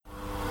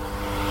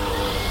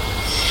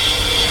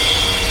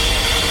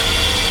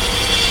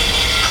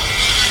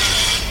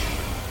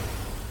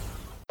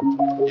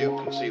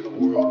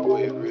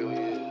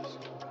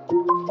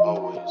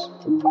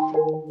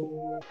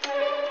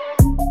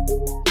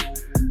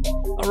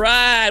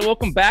right.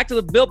 Welcome back to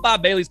the Built by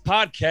Bailey's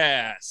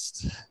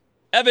podcast.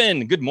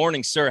 Evan, good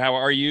morning, sir. How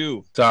are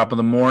you? Top of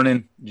the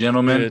morning,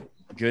 gentlemen.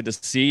 Good to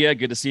see you.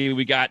 Good to see you.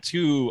 We got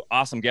two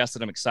awesome guests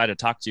that I'm excited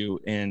to talk to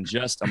in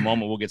just a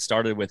moment. We'll get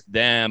started with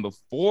them.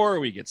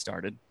 Before we get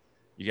started,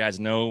 you guys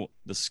know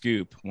the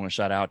scoop. I want to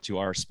shout out to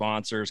our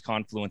sponsors,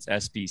 Confluence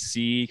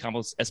SBC,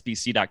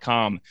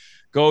 confluencesbc.com.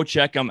 Go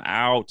check them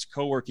out.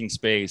 Co-working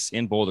space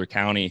in Boulder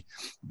County.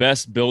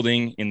 Best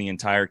building in the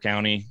entire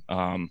county.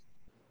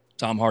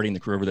 Tom Hardy and the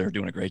crew over there are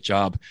doing a great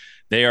job.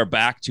 They are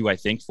back to, I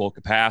think, full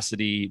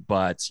capacity,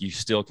 but you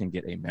still can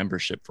get a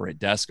membership for a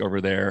desk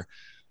over there.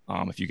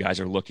 If you guys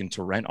are looking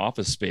to rent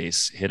office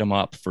space, hit them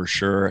up for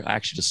sure. I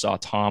actually just saw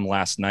Tom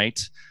last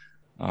night.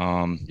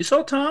 You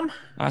saw Tom?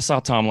 I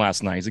saw Tom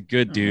last night. He's a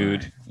good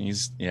dude. Right.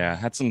 He's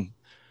had some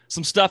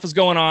stuff is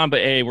going on, but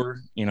hey, we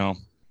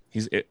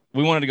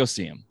wanted to go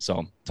see him.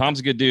 So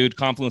Tom's a good dude.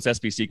 Confluence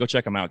SBC, go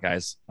check him out,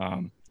 guys.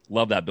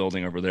 Love that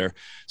building over there.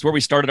 It's where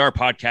we started our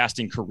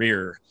podcasting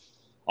career.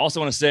 Also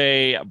want to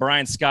say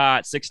Brian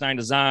Scott, 6ix9ine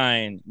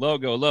Design,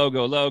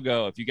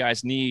 logo. If you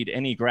guys need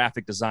any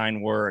graphic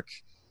design work,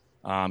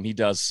 he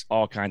does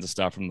all kinds of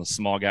stuff from the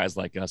small guys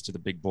like us to the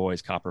big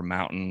boys, Copper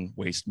Mountain,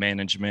 Waste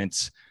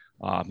Management.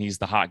 He's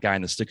the hot guy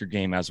in the sticker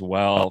game as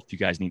well. If you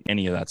guys need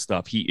any of that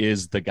stuff, he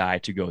is the guy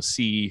to go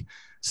see.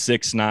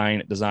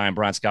 6ix9ine Design,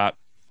 Brian Scott.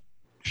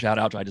 Shout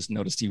out. I just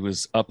noticed he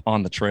was up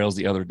on the trails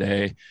the other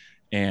day.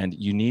 And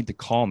you need to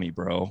call me,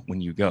 bro,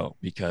 when you go,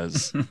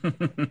 because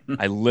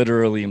I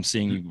literally am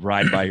seeing you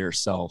ride by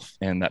yourself,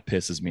 and that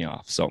pisses me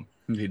off. So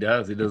he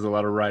does a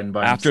lot of riding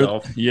by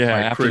himself. Yeah,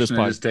 like after Christian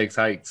this just takes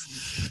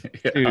hikes.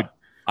 Yeah. Dude,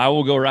 I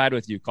will go ride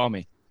with you. Call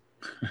me.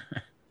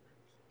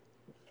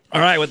 All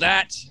right. With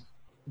that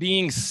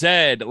being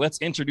said, let's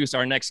introduce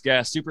our next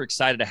guest. Super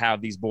excited to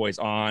have these boys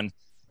on.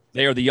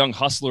 They are the young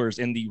hustlers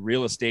in the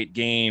real estate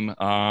game.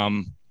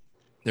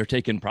 They're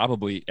taking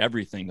probably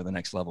everything to the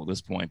next level at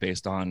this point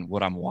based on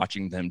what I'm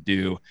watching them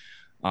do.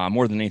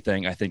 More than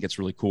anything, I think it's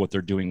really cool what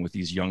they're doing with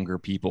these younger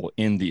people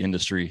in the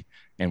industry,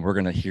 and we're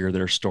going to hear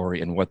their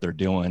story and what they're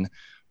doing.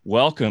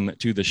 Welcome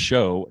to the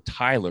show,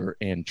 Tyler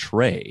and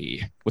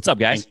Trey. What's up,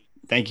 guys?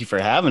 Thank you for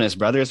having us,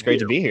 brother. It's great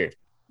to be here.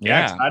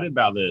 Yeah, excited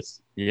about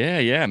this.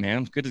 Yeah,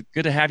 man. Good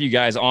to have you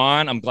guys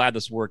on. I'm glad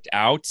this worked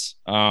out.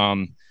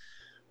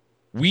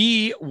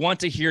 We want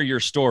to hear your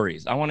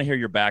stories. I want to hear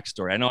your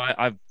backstory. I know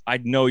I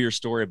know your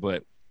story,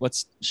 but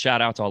let's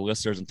shout out to all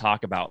listeners and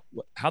talk about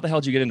how the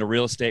hell did you get into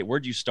real estate?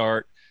 Where'd you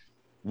start?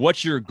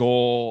 What's your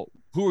goal?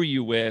 Who are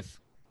you with?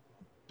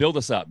 Build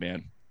us up,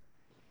 man.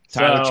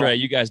 Tyler, Trey,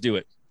 you guys do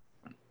it.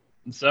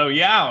 So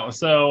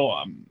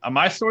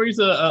my story's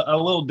a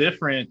little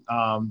different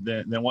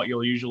than what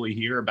you'll usually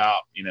hear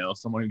about,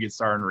 someone who gets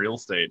started in real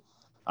estate.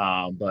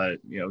 But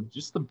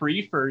just the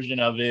brief version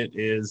of it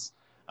is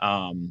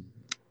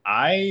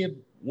I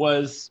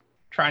was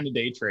trying to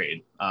day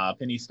trade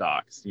penny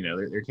stocks.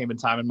 There came a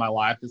time in my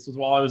life. This was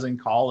while I was in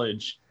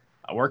college,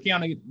 working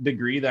on a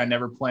degree that I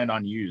never planned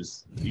on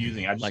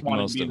using. I just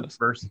wanted to be the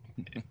first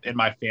in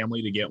my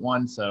family to get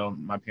one. So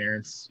my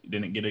parents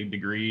didn't get a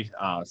degree.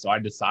 So I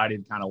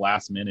decided kind of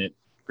last minute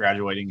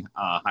graduating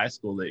high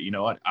school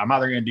that, I'm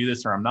either going to do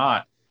this or I'm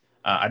not.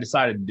 I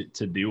decided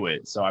to do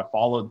it. So I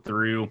followed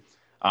through.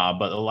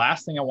 But the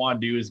last thing I want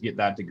to do is get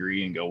that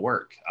degree and go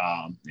work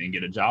and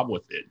get a job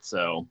with it.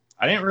 So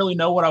I didn't really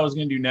know what I was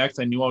going to do next.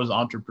 I knew I was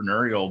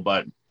entrepreneurial,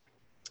 but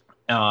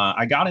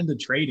I got into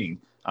trading,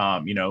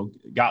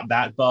 got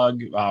that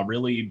bug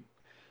really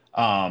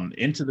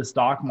into the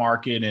stock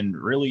market and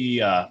really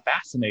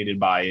fascinated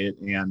by it.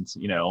 And,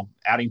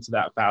 adding to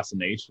that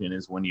fascination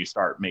is when you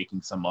start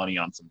making some money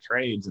on some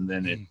trades, and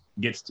then it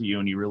gets to you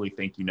and you really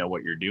think you know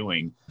what you're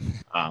doing.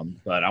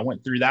 But I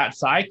went through that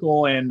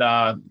cycle and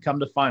come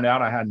to find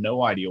out I had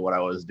no idea what I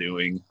was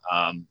doing.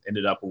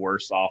 Ended up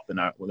worse off than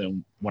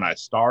when I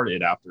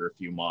started after a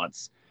few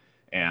months,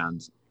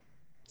 and,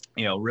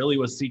 really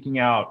was seeking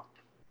out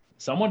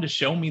someone to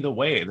show me the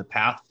way, the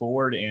path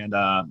forward. And,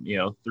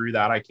 through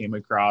that, I came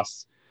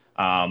across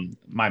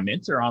my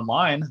mentor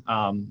online,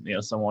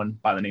 someone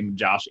by the name of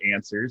Josh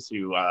Answers,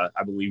 who I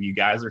believe you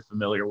guys are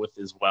familiar with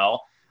as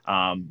well.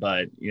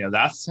 But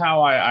that's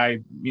how I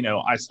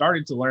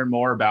started to learn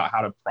more about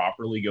how to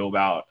properly go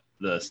about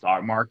the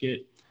stock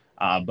market.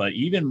 But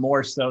even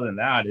more so than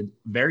that, it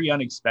very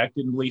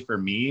unexpectedly for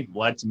me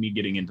led to me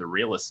getting into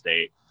real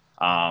estate,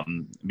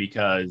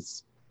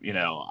 because,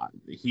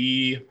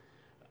 he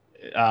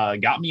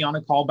got me on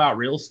a call about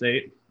real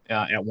estate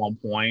at one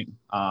point,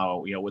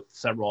 with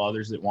several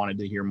others that wanted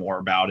to hear more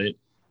about it.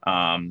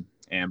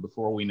 And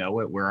before we know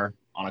it, we're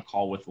on a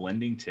call with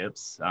Lending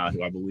Tips,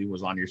 who I believe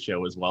was on your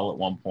show as well at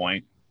one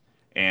point.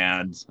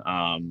 And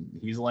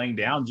he's laying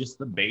down just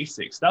the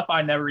basic stuff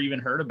I never even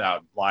heard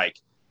about, like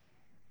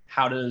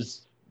how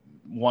does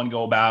one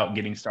go about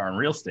getting started in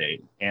real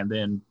estate? And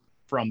then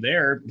from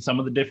there, some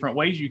of the different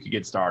ways you could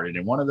get started.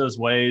 And one of those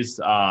ways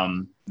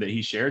that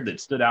he shared that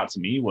stood out to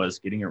me was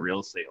getting a real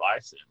estate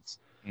license.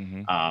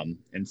 Mm-hmm.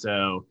 And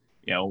so,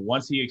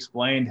 once he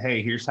explained,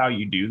 hey, here's how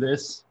you do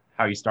this,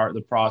 how you start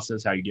the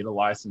process, how you get a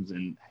license,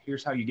 and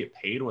here's how you get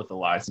paid with a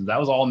license. That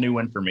was all new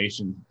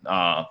information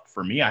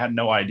for me. I had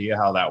no idea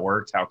how that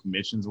worked, how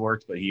commissions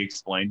worked, but he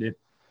explained it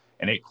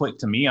and it clicked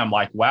to me. I'm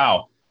like,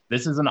 wow,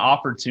 this is an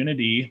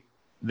opportunity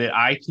that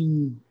I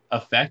can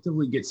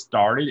effectively get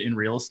started in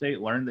real estate,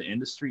 learn the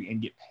industry,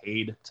 and get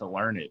paid to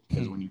learn it.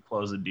 Because when you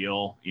close a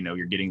deal,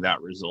 you're getting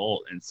that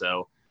result. And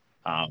so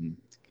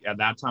at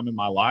that time in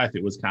my life,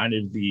 it was kind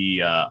of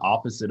the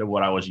opposite of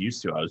what I was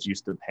used to. I was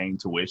used to paying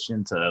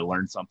tuition to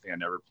learn something I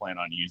never planned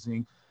on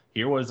using.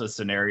 Here was a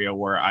scenario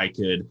where I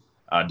could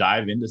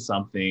dive into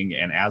something,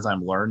 and as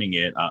I'm learning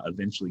it,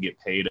 eventually get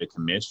paid a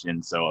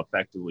commission. So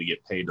effectively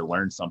get paid to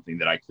learn something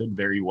that I could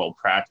very well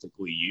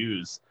practically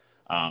use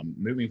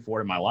moving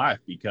forward in my life,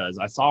 because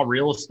I saw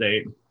real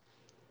estate,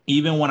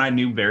 even when I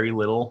knew very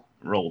little,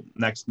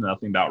 next to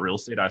nothing about real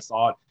estate, I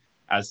saw it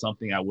as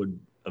something I would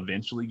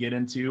eventually get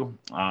into.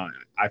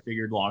 I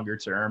figured longer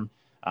term,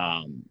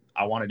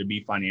 I wanted to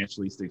be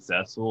financially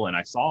successful. And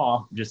I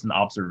saw just an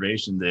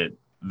observation that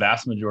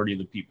vast majority of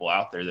the people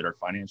out there that are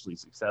financially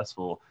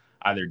successful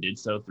either did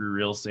so through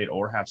real estate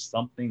or have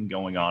something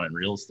going on in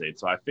real estate.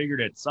 So I figured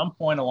at some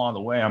point along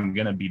the way, I'm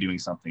going to be doing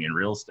something in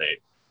real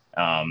estate.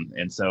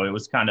 And so it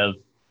was kind of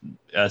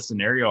a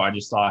scenario. I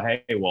just saw,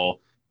 hey, well,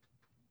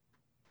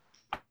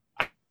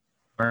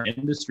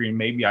 industry,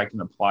 maybe I can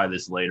apply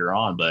this later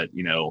on. But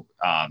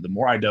the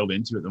more I dove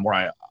into it, the more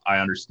I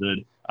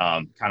understood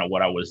kind of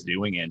what I was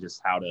doing and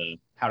just how to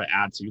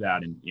add to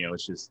that. And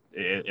it's just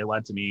it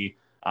led to me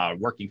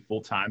working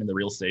full time in the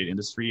real estate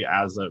industry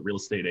as a real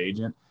estate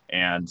agent.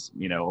 And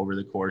over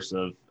the course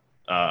of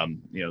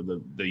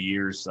the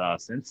years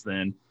since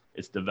then,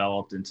 it's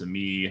developed into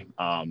me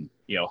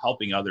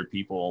helping other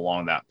people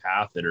along that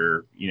path that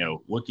are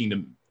looking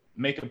to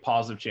make a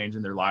positive change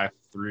in their life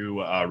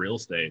through real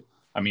estate.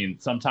 I mean,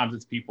 sometimes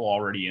it's people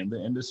already in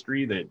the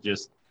industry that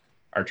just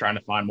are trying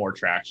to find more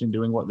traction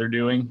doing what they're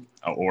doing,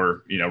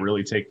 or,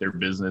 really take their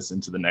business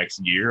into the next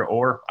gear.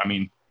 Or, I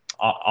mean,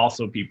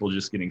 also people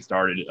just getting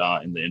started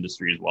in the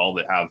industry as well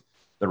that have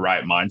the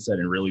right mindset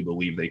and really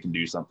believe they can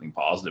do something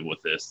positive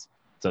with this.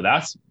 So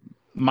that's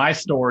my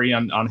story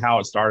on how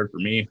it started for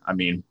me. I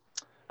mean,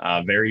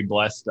 very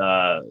blessed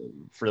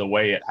for the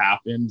way it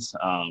happened.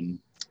 And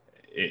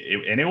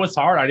it was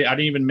hard. I didn't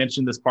even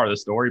mention this part of the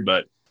story,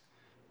 but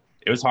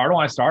it was hard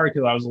when I started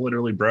because I was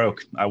literally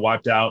broke. I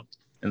wiped out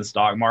in the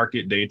stock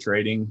market, day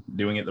trading,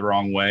 doing it the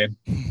wrong way.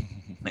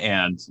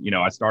 And,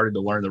 I started to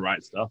learn the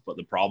right stuff. But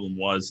the problem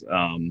was,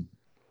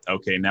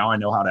 okay, now I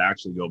know how to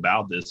actually go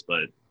about this,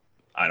 but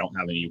I don't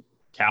have any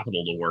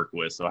capital to work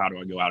with. So how do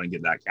I go out and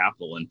get that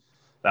capital? And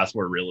that's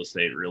where real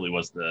estate really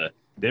was the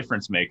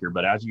difference maker.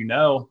 But as you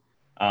know,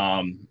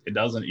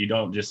 you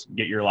don't just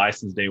get your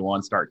license day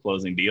one, start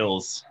closing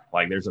deals.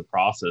 Like there's a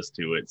process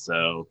to it.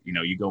 So,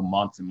 you go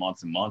months and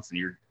months and months, and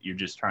you're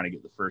just trying to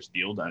get the first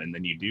deal done. And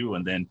then you do,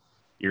 and then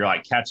you're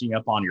like catching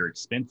up on your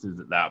expenses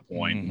at that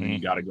point. Mm-hmm. And then you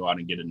got to go out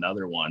and get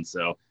another one.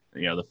 So,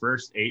 the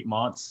first 8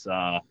 months,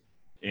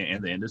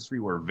 in the industry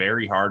were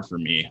very hard for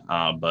me.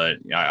 But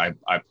I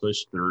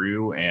pushed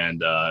through,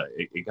 and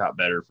it got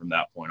better from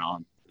that point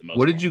on.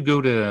 What did you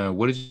go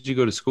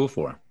to school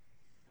for?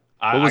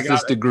 What was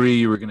this degree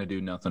you were going to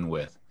do nothing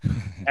with?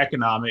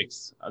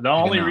 Economics. The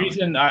only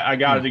reason I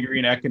got a degree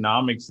in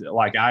economics,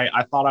 like I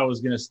thought I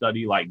was going to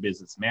study like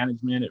business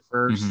management at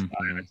first.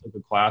 Mm-hmm. I took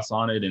a class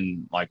on it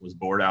and like was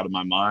bored out of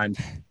my mind.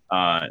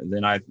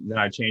 Then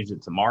I changed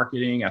it to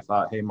marketing. I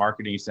thought, hey,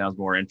 marketing sounds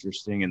more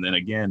interesting. And then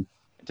again,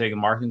 taking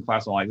a marketing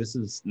class, I'm like, this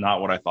is not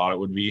what I thought it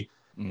would be.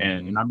 Mm-hmm.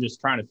 And I'm just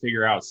trying to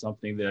figure out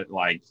something that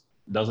like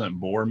doesn't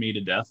bore me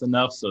to death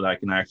enough so that I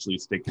can actually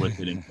stick with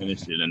it and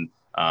finish it. And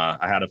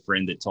I had a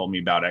friend that told me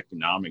about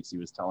economics. He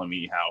was telling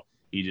me how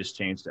he just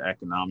changed to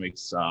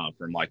economics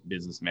from like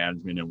business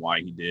management and why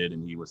he did.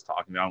 And he was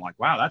talking about, I'm like,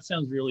 wow, that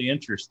sounds really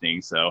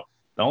interesting. So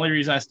the only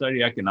reason I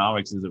studied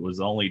economics is it was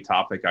the only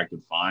topic I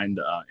could find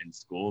in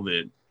school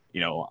that,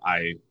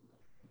 I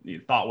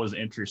thought was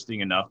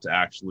interesting enough to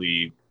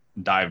actually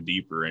dive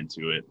deeper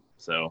into it.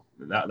 So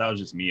that was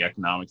just me.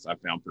 Economics I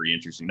found pretty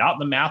interesting. Not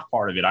the math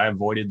part of it. I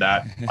avoided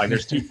that. Like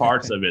there's two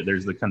parts of it.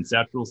 There's the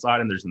conceptual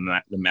side and there's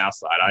the math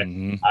side.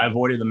 I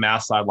avoided the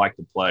math side like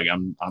the plague.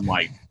 I'm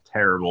like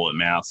terrible at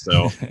math.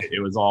 So it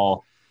was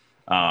all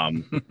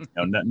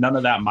none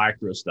of that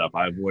micro stuff.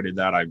 I avoided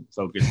that. I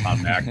focused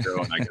on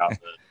macro, and I got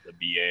the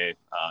BA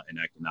in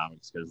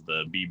economics because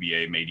the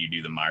BBA made you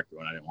do the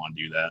micro, and I didn't want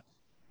to do that.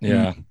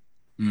 Yeah.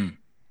 Mm.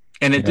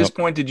 And at this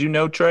point, did you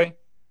know Trey?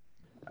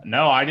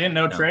 No, I didn't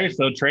know Trey.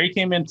 So Trey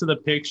came into the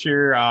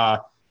picture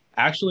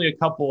actually a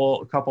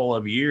couple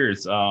of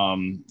years.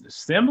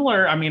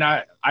 Similar. I mean,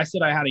 I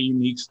said I had a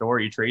unique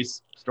story.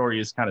 Trey's story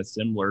is kind of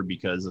similar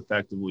because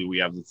effectively we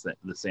have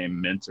the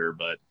same mentor.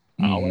 But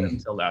I'll let him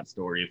tell that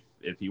story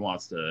if he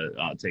wants to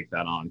take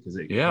that on.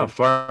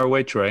 Far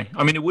away, Trey.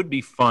 I mean, it would be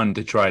fun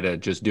to try to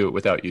just do it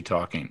without you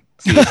talking.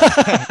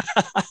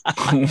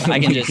 I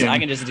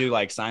can just do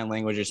like sign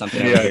language or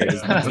something. Yeah, over here.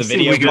 yeah. The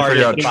video we can part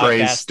figure of out the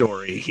Trey's podcast.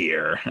 story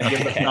here.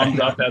 Give a thumbs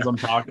up as I'm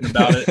talking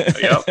about it.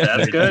 Yep,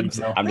 that's good.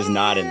 I'm just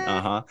nodding.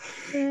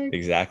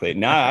 Exactly.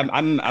 No,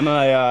 I'm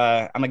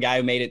a guy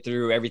who made it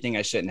through everything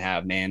I shouldn't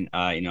have, man.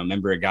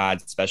 Member of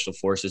God, Special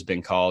Forces,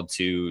 been called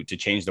to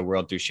change the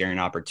world through sharing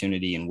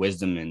opportunity and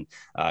wisdom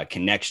and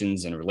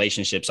connections and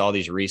relationships, all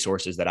these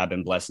resources that I've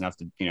been blessed enough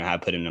to,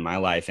 have put into my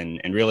life.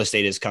 And real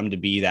estate has come to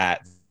be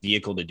that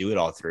vehicle to do it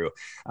all through.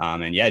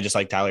 And yeah, just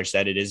like Tyler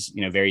said, it is,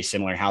 very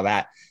similar how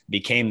that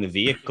became the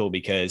vehicle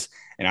because,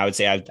 and I would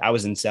say I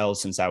was in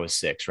sales since I was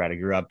 6, right? I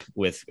grew up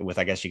with,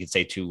 I guess you could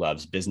say 2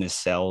 loves, business,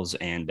 sales,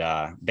 and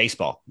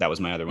baseball. That was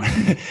my other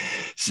one.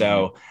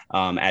 So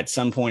at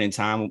some point in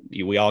time,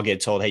 we all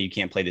get told, hey, you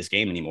can't play this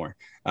game anymore.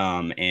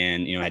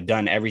 And had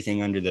done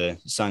everything under the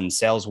sun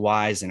sales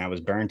wise, and I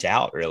was burnt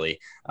out really.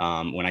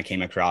 When I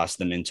came across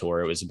the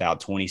mentor, it was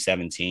about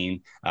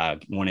 2017.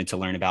 Wanted to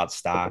learn about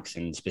stocks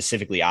and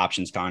specifically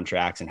options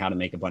contracts and how to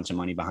make a bunch of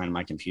money behind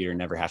my computer and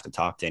never have to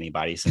talk to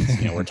anybody since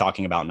we're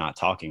talking about not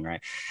talking,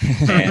 right?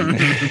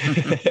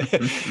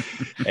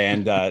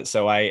 And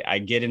so I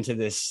get into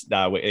this.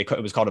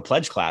 It was called a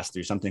pledge class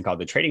through something called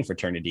the Trading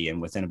Fraternity,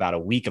 and within about a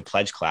week of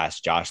pledge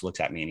class, Josh looks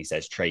at me and he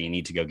says, "Trey, you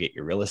need to go get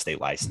your real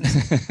estate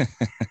license."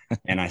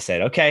 And I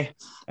said, okay.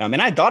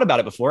 And I thought about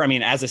it before. I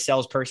mean, as a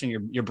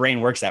salesperson, your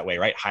brain works that way,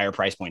 right? Higher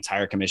price points,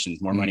 higher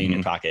commissions, more money in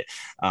your pocket.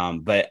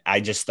 But I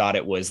just thought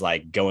it was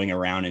like going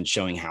around and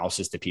showing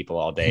houses to people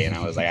all day. And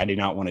I was like, I do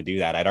not want to do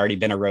that. I'd already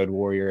been a road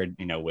warrior,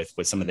 with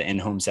some of the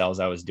in-home sales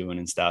I was doing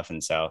and stuff.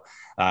 And so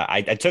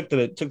I took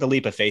the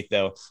leap of faith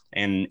though.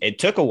 And it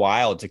took a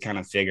while to kind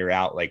of figure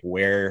out like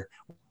where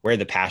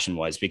the passion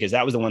was, because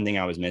that was the one thing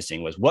I was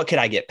missing was what could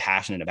I get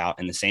passionate about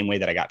in the same way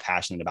that I got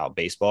passionate about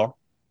baseball?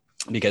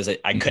 Because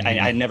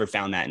I never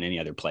found that in any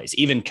other place.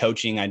 Even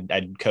coaching,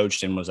 I'd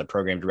coached and was a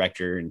program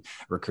director and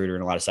recruiter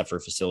and a lot of stuff for a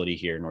facility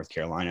here in North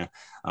Carolina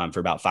for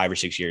about 5 or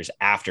 6 years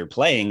after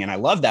playing. And I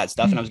loved that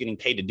stuff and I was getting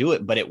paid to do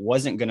it, but it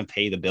wasn't going to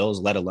pay the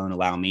bills, let alone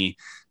allow me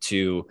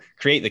to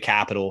create the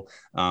capital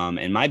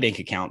in my bank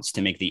accounts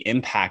to make the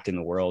impact in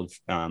the world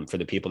for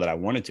the people that I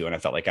wanted to. And I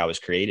felt like I was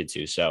created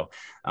to. So,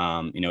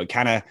 it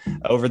kind of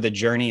over the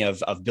journey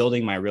of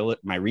building my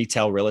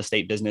retail real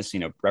estate business,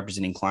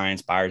 representing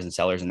clients, buyers and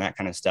sellers and that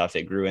kind of stuff,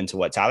 it grew into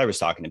what Tyler was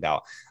talking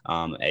about,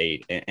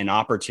 an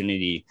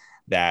opportunity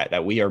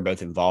that we are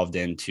both involved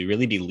in to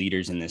really be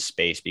leaders in this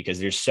space,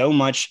 because there's so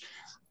much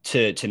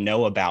to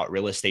know about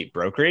real estate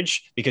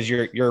brokerage, because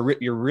you're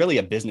really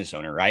a business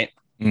owner, right?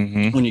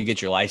 When you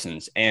get your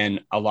license. And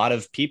a lot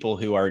of people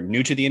who are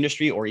new to the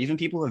industry, or even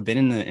people who have been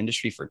in the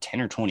industry for 10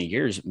 or 20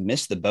 years,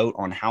 miss the boat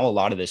on how a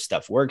lot of this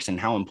stuff works and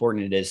how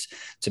important it is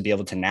to be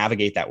able to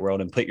navigate that world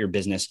and put your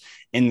business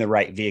in the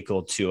right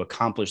vehicle to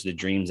accomplish the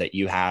dreams that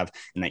you have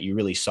and that you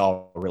really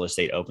saw real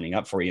estate opening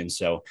up for you. And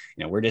so,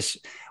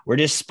 we're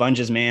just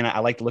sponges, man. I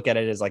like to look at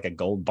it as like a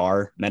gold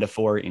bar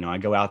metaphor. I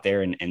go out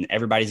there and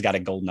everybody's got a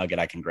gold nugget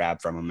I can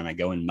grab from them. And I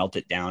go and melt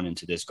it down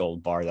into this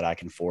gold bar that I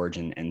can forge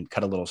and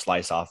cut a little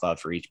slice off of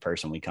for each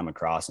person we come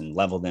across and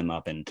level them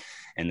up in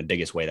the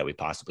biggest way that we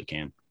possibly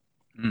can.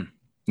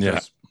 Yeah.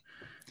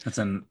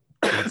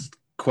 That's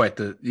quite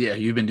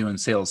you've been doing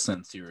sales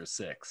since you were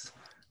 6.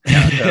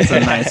 Yeah, that's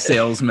a nice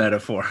sales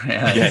metaphor.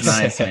 Yeah, it's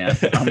nice,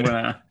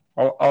 man.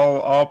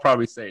 I'll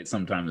probably say it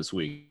sometime this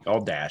week.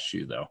 I'll dash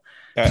you though.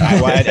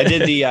 I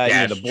did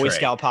the Boy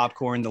Scout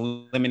popcorn, the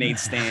lemonade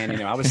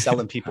stand. I was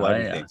selling people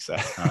everything. So,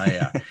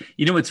 yeah.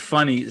 What's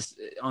funny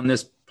on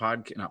this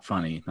podcast? Not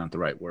funny, not the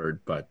right word,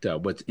 but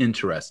what's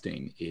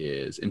interesting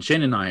is, and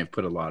Shane and I have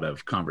put a lot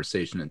of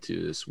conversation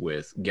into this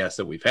with guests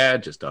that we've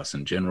had, just us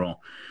in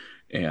general,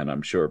 and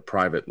I'm sure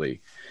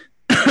privately.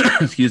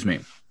 Excuse me,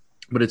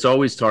 but it's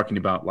always talking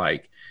about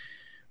like,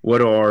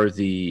 what are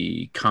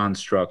the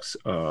constructs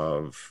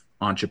of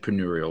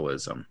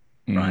entrepreneurialism,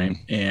 right?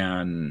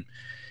 And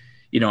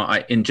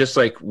and just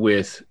like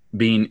with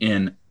being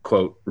in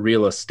quote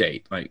real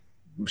estate, like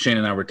Shane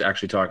and I were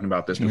actually talking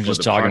about this before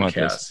the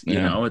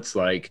podcast. It's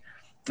like,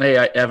 hey,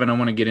 Evan, I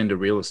want to get into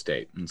real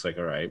estate, and it's like,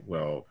 all right,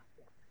 well,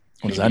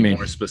 what does that mean?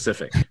 More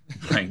specific.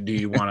 Like, do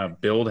you want to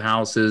build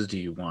houses? Do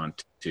you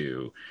want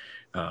to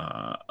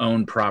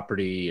own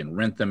property and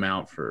rent them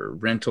out for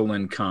rental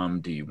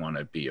income? Do you want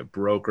to be a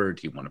broker?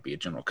 Do you want to be a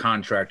general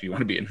contractor? Do you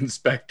want to be an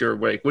inspector?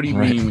 Like, what do you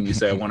mean when you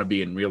say I want to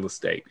be in real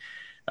estate?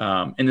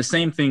 And the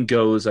same thing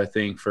goes, I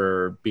think,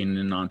 for being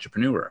an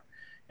entrepreneur.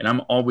 And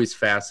I'm always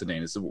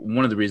fascinated. It's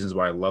one of the reasons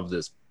why I love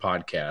this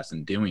podcast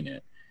and doing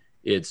it.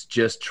 It's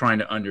just trying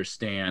to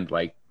understand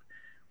like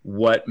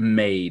what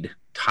made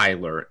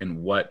Tyler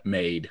and what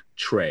made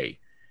Trey.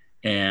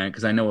 And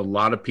because I know a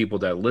lot of people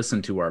that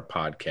listen to our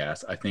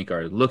podcast, I think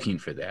are looking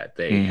for that.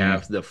 They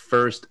have the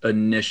first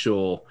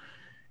initial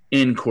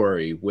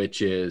inquiry,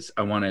 which is,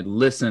 I want to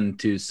listen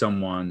to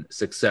someone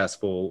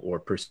successful or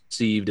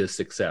perceived as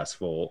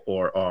successful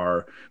or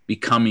are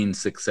becoming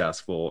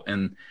successful.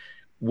 And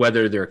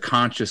whether they're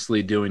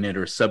consciously doing it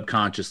or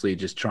subconsciously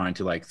just trying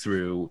to, like,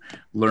 through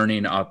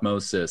learning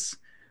osmosis,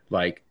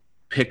 like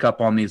pick up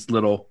on these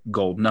little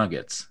gold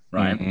nuggets,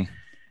 right?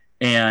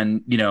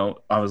 And, you know,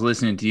 I was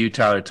listening to you,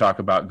 Tyler, talk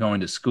about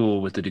going to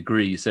school with a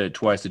degree. You said it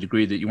twice, a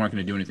degree that you weren't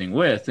going to do anything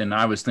with. And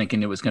I was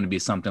thinking it was going to be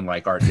something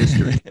like art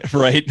history.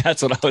 Right.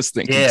 That's what I was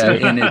thinking. Yeah.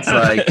 Too. And it's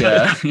like,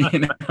 you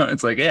know,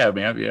 it's like, yeah,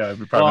 man, yeah,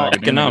 we're probably not gonna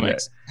do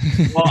economics.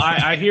 Well,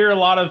 I hear a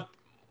lot of,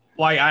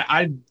 like,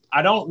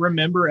 I don't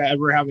remember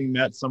ever having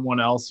met someone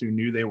else who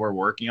knew they were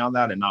working on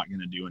that and not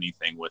going to do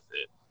anything with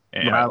it.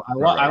 And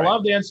Right, I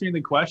loved answering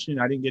the question.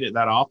 I didn't get it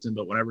that often,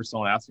 but whenever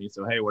someone asks me,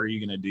 so, hey, what are you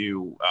going to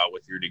do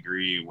with your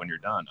degree when you're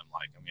done? I'm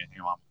like, I'm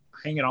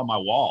hang it on my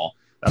wall.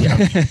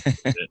 That's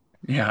Yeah.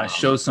 Yeah,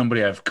 show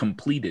somebody I've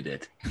completed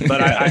it.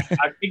 But I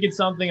think it's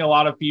something a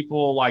lot of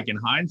people, like, in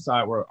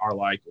hindsight, are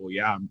like, well,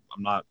 yeah, I'm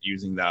not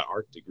using that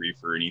art degree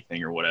for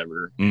anything or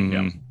whatever. Mhm.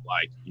 Yeah,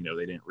 like, you know,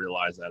 they didn't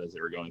realize that as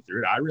they were going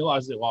through it. I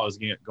realized it while I was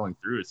going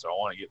through it, so I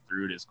want to get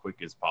through it as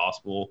quick as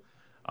possible.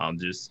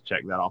 Just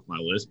check that off my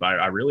list. But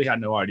I really had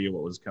no idea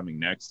what was coming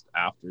next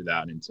after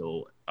that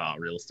until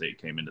real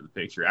estate came into the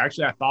picture.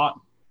 Actually, I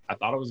thought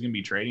it was going to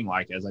be trading.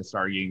 Like, as I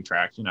started getting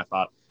traction, I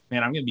thought,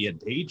 man, I'm going to be a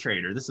day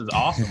trader. This is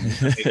awesome.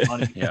 Make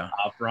money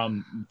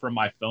from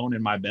my phone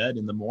in my bed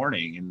in the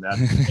morning. And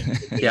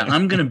that's Yeah,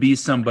 I'm going to be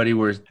somebody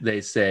where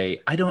they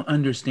say, I don't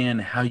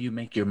understand how you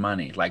make your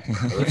money. Like,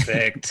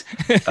 perfect.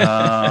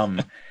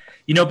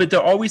 You know, but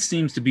there always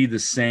seems to be the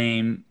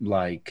same,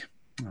 like,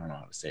 I don't know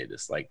how to say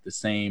this, like the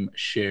same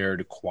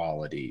shared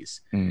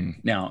qualities.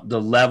 Now,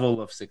 the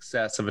level of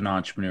success of an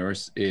entrepreneur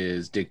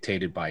is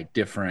dictated by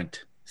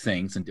different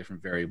things and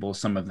different variables.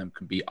 Some of them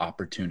can be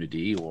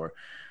opportunity or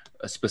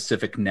a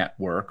specific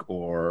network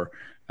or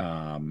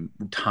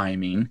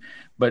timing,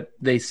 but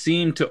they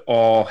seem to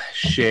all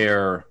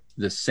share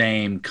the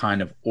same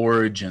kind of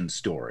origin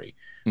story,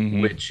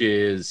 which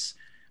is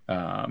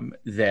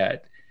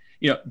that,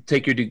 you know,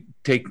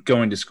 take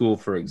going to school,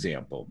 for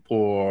example,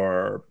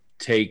 or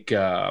take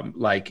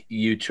like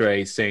you,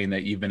 Trey, saying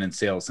that you've been in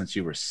sales since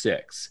you were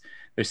 6.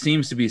 There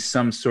seems to be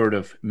some sort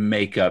of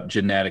makeup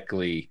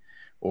genetically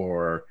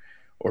or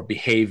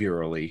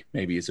behaviorally,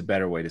 maybe is a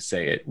better way to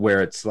say it,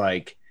 where it's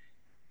like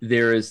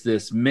there is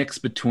this mix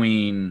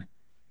between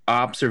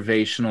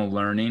observational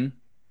learning.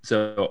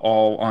 So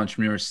all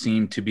entrepreneurs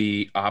seem to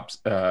be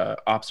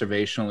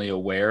observationally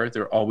aware.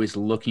 They're always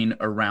looking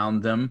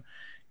around them,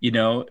 you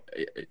know,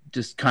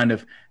 just kind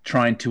of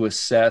trying to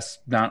assess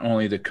not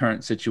only the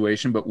current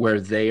situation, but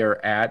where they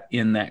are at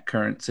in that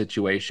current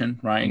situation,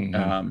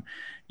 right?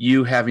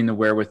 You having the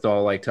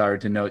wherewithal, like Tyler,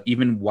 to know,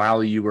 even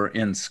while you were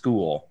in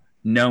school,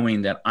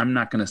 knowing that I'm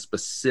not going to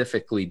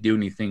specifically do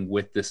anything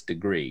with this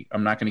degree.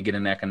 I'm not going to get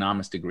an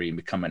economics degree and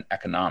become an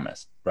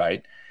economist,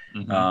 right?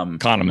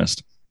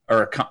 Economist.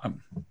 Or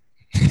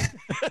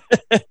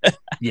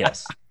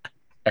yes,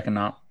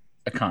 economist.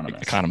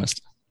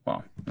 Economist.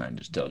 Well, that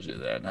just tells you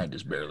that I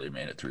just barely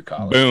made it through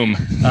college.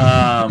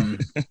 Boom.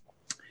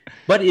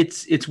 But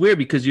it's weird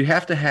because you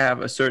have to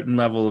have a certain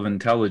level of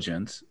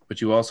intelligence,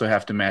 but you also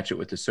have to match it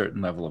with a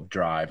certain level of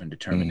drive and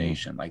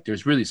determination. Like,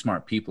 there's really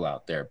smart people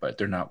out there, but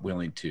they're not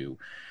willing to,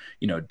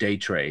 you know, day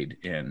trade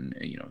and,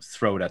 you know,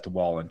 throw it at the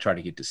wall and try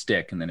to get to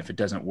stick. And then if it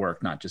doesn't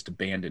work, not just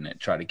abandon it,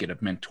 try to get a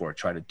mentor,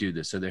 try to do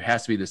this. So there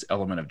has to be this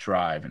element of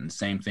drive. And the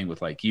same thing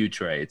with, like, you,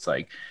 Trey. It's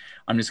like,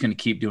 I'm just going to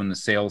keep doing the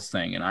sales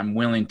thing. And I'm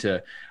willing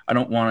to, I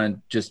don't want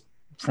to just,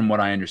 from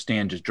what I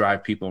understand, just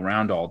drive people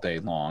around all day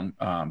long.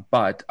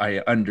 But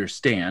I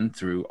understand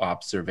through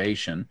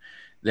observation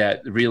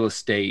that real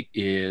estate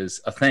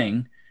is a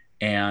thing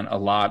and a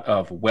lot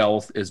of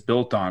wealth is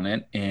built on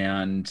it.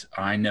 And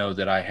I know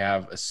that I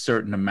have a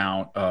certain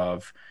amount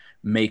of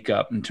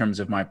makeup in terms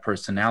of my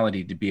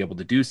personality to be able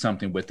to do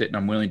something with it. And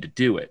I'm willing to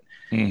do it.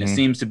 And it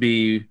seems to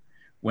be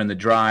when the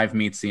drive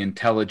meets the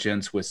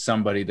intelligence with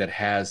somebody that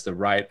has the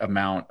right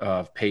amount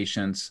of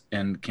patience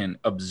and can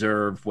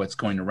observe what's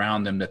going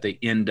around them, that they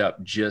end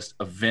up just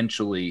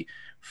eventually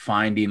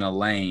finding a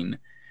lane.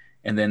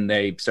 And then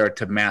they start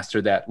to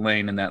master that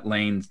lane, and that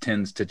lane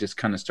tends to just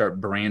kind of start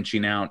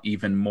branching out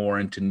even more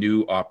into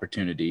new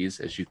opportunities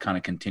as you kind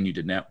of continue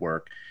to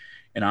network.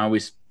 And I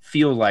always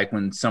feel like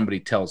when somebody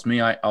tells me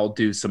I'll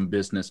do some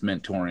business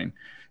mentoring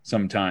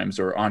sometimes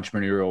or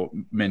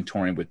entrepreneurial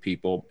mentoring with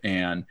people,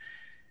 and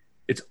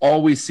it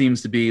always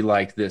seems to be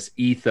like this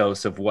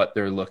ethos of what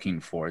they're looking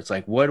for. It's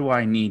like, what do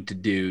I need to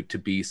do to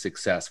be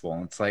successful?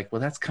 And it's like, well,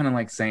 that's kind of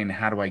like saying,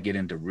 how do I get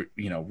into,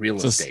 real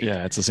estate?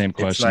 Yeah, it's the same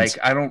question. It's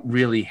like, I don't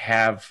really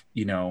have,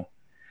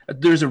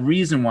 there's a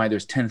reason why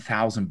there's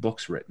 10,000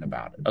 books written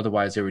about it.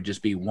 Otherwise there would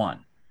just be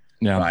one,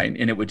 right?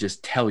 And it would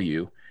just tell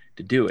you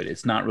to do it.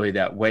 It's not really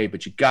that way,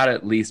 but you got to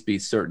at least be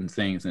certain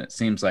things. And it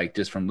seems like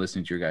just from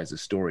listening to your guys'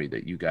 story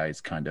that you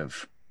guys kind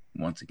of,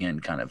 once again,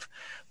 kind of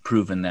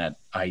proven that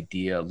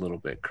idea a little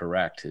bit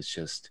correct. It's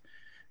just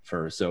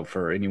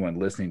for anyone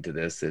listening to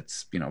this,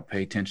 it's,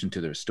 pay attention to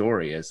their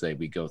story as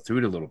we go through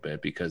it a little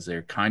bit, because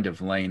they're kind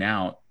of laying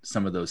out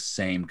some of those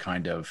same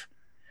kind of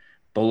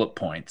bullet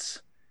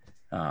points.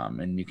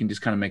 And you can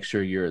just kind of make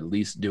sure you're at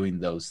least doing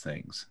those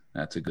things.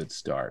 That's a good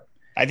start.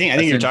 I think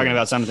you're talking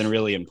about something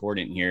really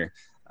important here.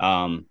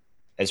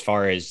 As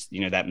far as,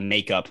 that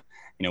makeup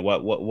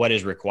what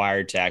is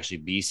required to actually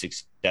be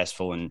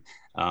successful. And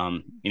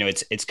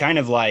it's kind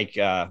of like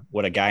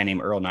what a guy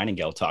named Earl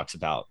Nightingale talks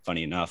about.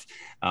 Funny enough,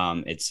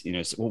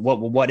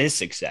 what is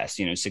success?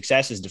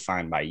 Success is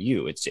defined by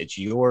you. It's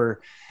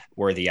your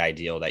worthy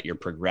ideal that you're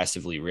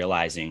progressively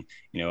realizing,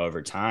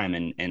 over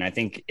time. And I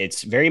think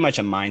it's very much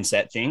a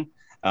mindset thing.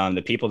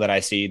 The people that I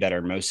see that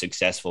are most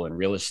successful in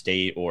real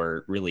estate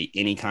or really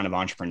any kind of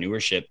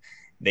entrepreneurship,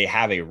 they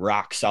have a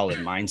rock solid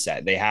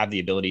mindset. They have the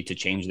ability to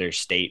change their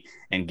state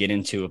and get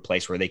into a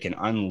place where they can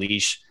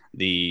unleash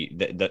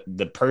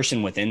the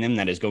person within them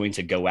that is going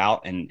to go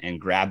out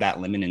and grab that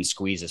lemon and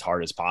squeeze as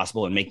hard as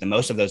possible and make the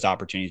most of those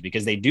opportunities,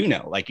 because they do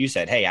know, like you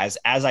said, hey, as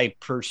I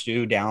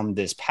pursue down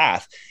this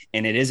path,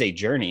 and it is a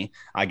journey,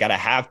 I got to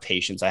have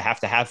patience. I have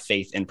to have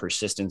faith and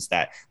persistence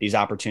that these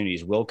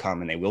opportunities will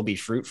come and they will be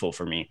fruitful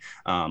for me.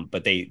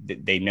 But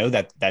they know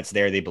that that's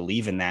there. They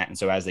believe in that. And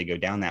so as they go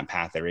down that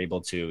path, they're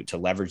able to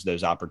leverage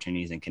those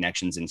opportunities and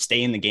connections and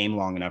stay in the game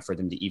long enough for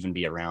them to even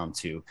be around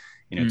to,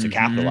 to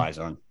capitalize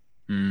on.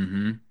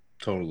 Mm-hmm.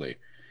 Totally.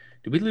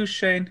 Did we lose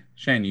Shane?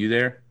 Shane, you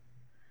there?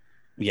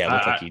 Yeah, it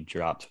looked like he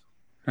dropped.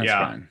 That's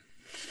fine.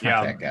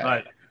 Yeah,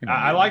 but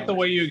I like the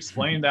way you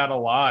explained that a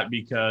lot,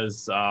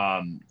 because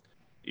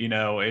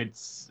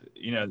it's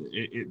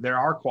there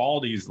are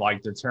qualities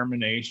like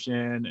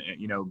determination,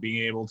 being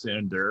able to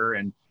endure,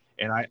 and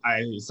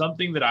I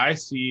something that I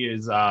see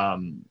is a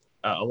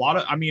lot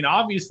of,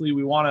 obviously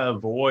we want to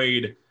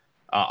avoid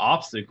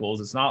obstacles.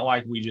 It's not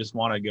like we just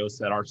want to go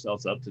set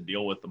ourselves up to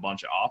deal with a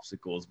bunch of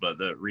obstacles, but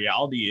the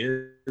reality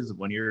is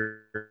when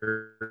you're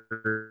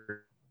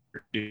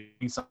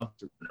doing something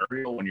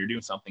entrepreneurial, when you're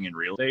doing something in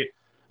real estate,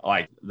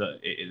 like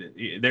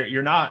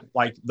you're not,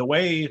 like, the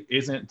way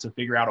isn't to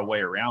figure out a way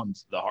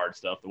around the hard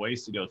stuff. The way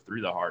is to go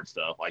through the hard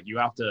stuff. Like, you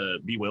have to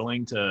be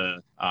willing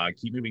to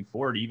keep moving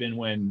forward even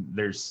when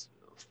there's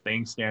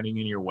things standing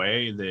in your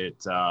way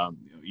that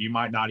you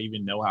might not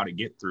even know how to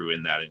get through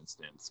in that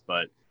instance.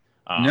 But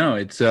no,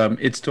 it's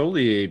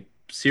totally a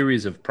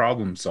series of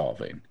problem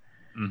solving,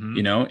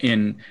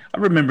 and I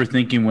remember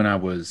thinking when I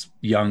was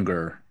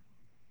younger,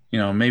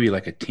 maybe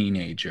like a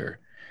teenager,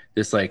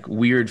 this like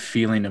weird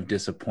feeling of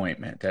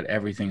disappointment that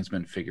everything's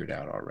been figured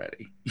out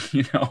already.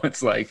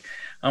 It's like,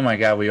 oh my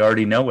God, we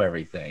already know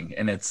everything.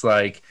 And it's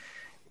like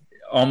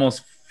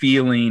almost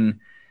feeling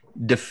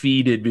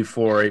defeated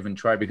before I even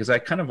tried, because I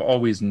kind of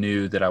always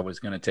knew that I was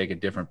going to take a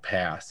different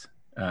path.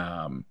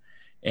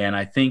 And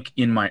I think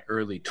in my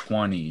early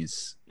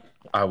 20s,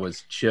 I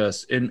was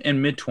just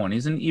in mid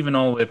 20s, and even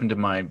all the way up into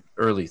my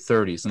early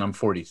 30s, and I'm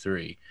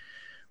 43,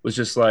 was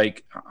just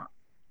like,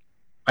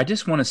 I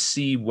just want to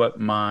see what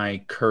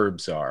my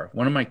curbs are.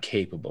 What am I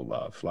capable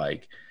of?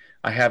 Like,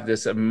 I have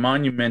this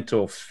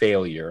monumental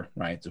failure,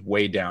 right? It's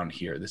way down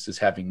here. This is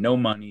having no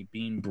money,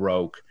 being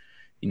broke,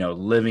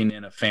 living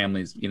in a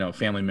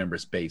family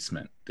member's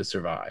basement to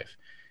survive.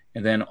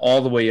 And then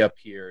all the way up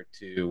here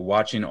to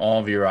watching all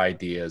of your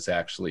ideas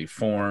actually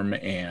form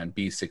and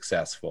be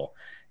successful.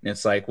 And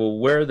it's like, well,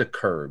 where are the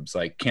curbs?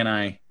 Like, can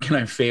I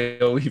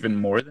fail even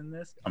more than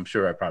this? I'm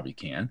sure I probably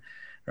can,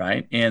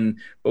 right?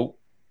 But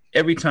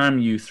every time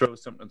you throw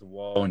something at the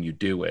wall and you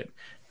do it,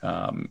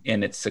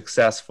 and it's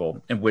successful,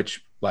 in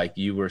which, like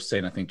you were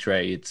saying, I think,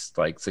 Trey, it's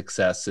like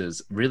success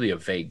is really a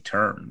vague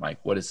term.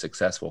 Like, what is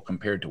successful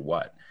compared to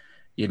what?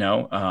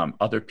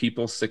 Other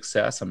people's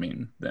success,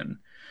 then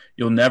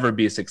you'll never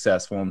be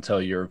successful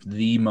until you're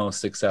the most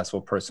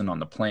successful person on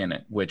the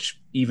planet, which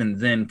even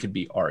then could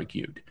be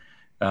argued.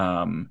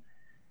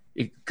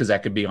 Because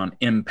that could be on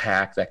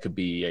impact, that could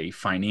be a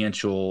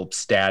financial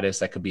status,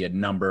 that could be a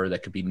number,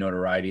 that could be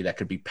notoriety, that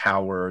could be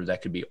power,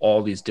 that could be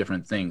all these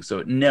different things. So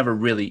it never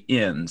really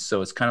ends.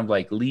 So it's kind of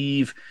like,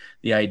 leave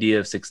the idea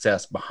of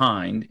success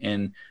behind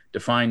and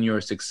define your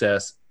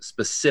success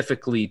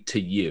specifically to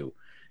you.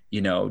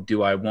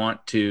 Do I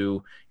want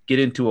to get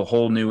into a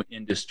whole new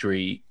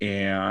industry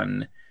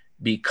and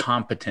be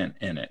competent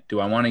in it? Do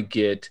I want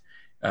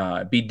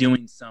to be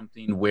doing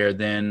something where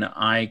then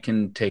I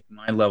can take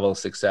my level of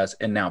success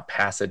and now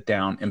pass it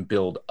down and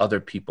build other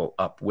people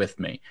up with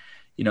me?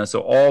 So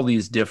all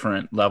these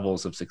different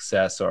levels of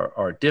success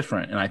are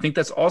different. And I think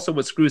that's also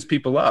what screws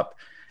people up,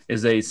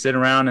 is they sit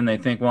around and they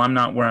think, well, I'm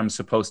not where I'm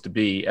supposed to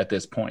be at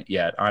this point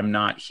yet. I'm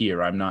not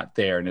here. I'm not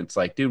there. And it's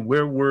like, dude,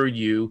 where were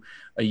you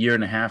a year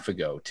and a half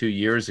ago, 2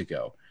 years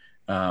ago?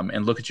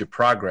 And look at your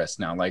progress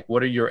now. Like,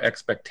 what are your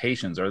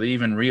expectations? Are they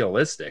even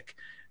realistic?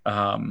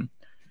 And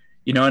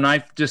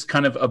I've just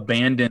kind of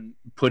abandoned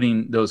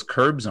putting those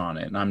curbs on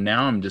it. And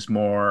I'm just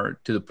more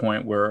to the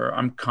point where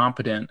I'm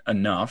competent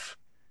enough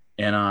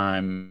and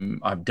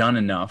I've done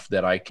enough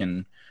that I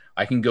can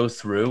go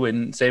through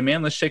and say,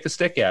 man, let's shake a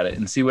stick at it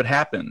and see what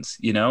happens,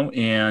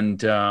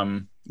 and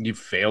you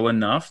fail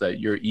enough that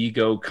your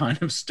ego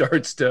kind of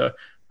starts to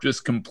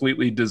just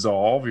completely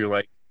dissolve. You're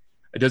like,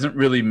 it doesn't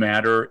really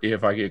matter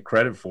if I get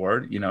credit for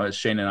it. As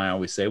Shane and I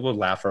always say, we'll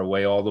laugh our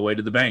way all the way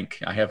to the bank.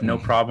 I have no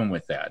problem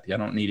with that. I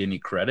don't need any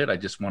credit. I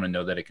just want to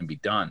know that it can be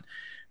done.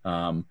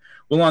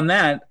 Well, on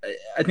that,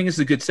 I think it's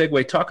a good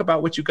segue. Talk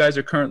about what you guys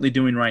are currently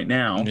doing right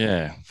now.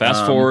 Yeah.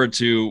 Fast forward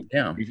to,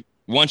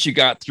 once you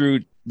got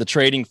through the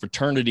trading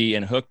fraternity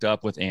and hooked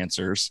up with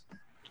Answers,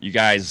 you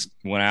guys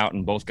went out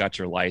and both got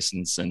your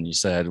license, and you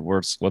said,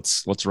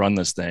 let's run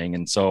this thing.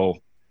 And so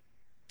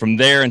from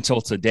there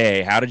until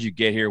today, how did you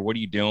get here? What are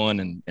you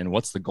doing? And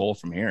what's the goal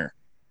from here?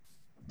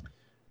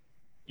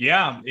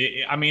 Yeah,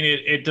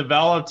 it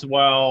developed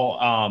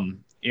well.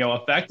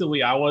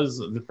 Effectively, I was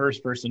the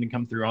first person to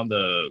come through on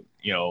the,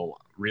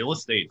 real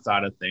estate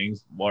side of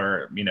things,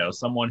 where,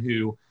 someone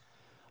who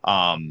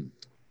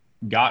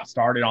got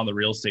started on the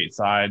real estate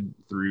side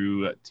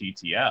through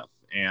TTF,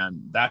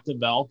 and that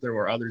developed. There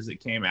were others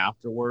that came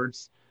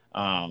afterwards,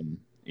 and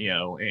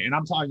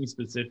I'm talking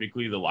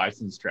specifically the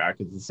license track.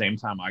 At the same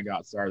time I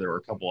got started, there were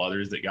a couple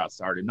others that got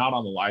started, not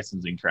on the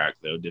licensing track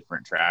though,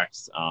 different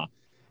tracks.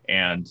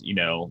 And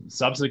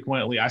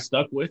subsequently I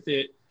stuck with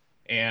it,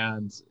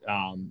 and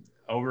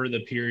over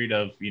the period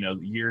of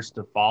years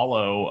to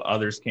follow,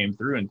 others came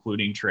through,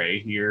 including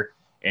Trey here.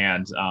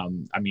 And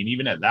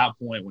even at that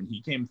point when he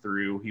came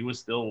through, he was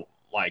still,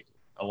 like,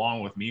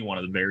 along with me, one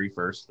of the very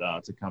first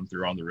to come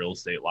through on the real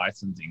estate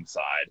licensing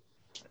side.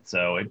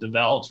 So it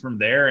developed from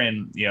there,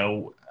 and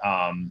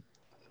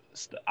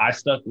I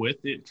stuck with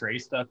it. Trey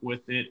stuck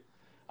with it.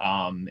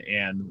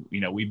 And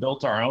we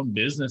built our own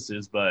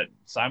businesses, but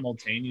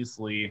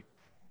simultaneously,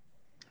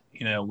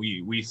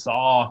 we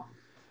saw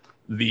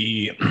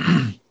the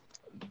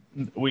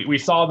we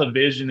saw the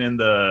vision and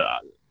the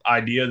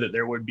idea that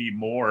there would be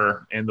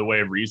more in the way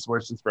of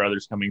resources for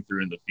others coming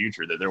through in the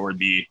future, that there would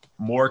be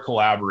more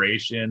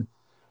collaboration,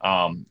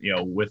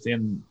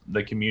 within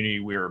the community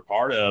we were a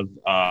part of,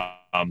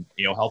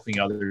 helping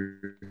others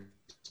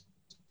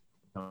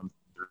come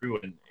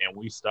through, and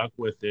we stuck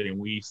with it, and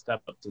we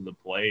stepped up to the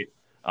plate.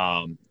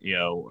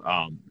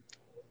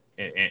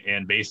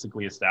 And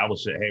basically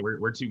establish that, hey,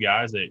 we're two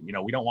guys that,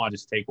 we don't want to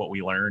just take what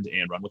we learned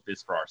and run with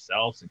this for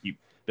ourselves and keep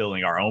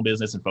building our own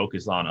business and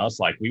focus on us.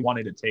 Like, we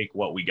wanted to take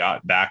what we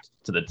got back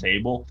to the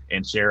table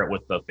and share it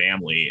with the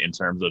family, in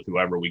terms of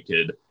whoever we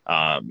could,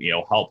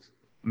 help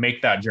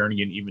make that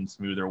journey an even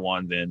smoother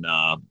one than,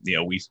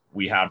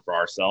 we had for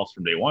ourselves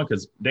from day one.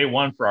 Because day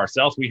one for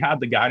ourselves, we had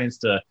the guidance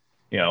to,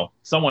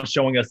 someone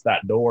showing us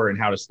that door and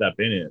how to step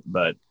in it.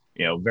 But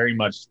very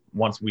much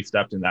once we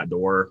stepped in that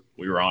door,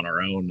 we were on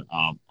our own,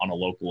 on a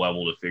local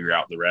level, to figure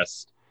out the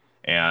rest.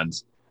 And,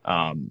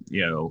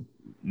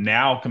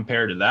 now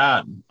compared to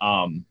that,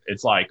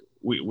 it's like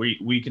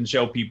we can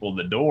show people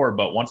the door,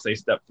 but once they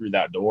step through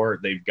that door,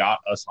 they've got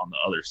us on the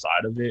other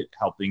side of it,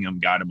 helping them,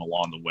 guide them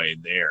along the way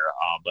there.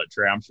 But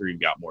Trey, I'm sure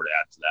you've got more to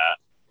add to that.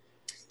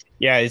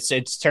 Yeah,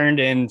 it's turned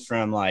in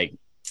from like,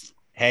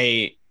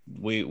 hey,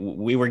 we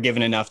were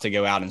given enough to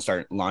go out and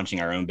start launching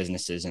our own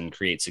businesses and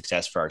create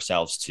success for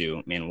ourselves,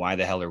 to, man, why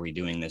the hell are we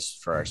doing this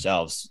for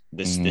ourselves?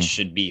 This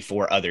should be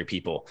for other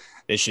people.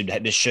 This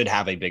should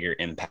have a bigger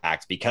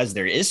impact, because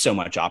there is so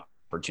much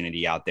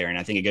opportunity out there. And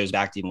I think it goes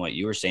back to even what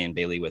you were saying,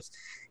 Bailey, with,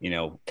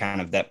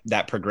 kind of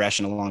that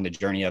progression along the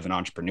journey of an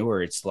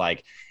entrepreneur. It's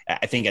like,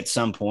 I think at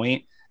some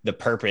point, the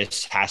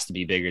purpose has to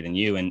be bigger than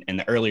you. And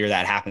the earlier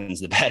that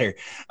happens, the better.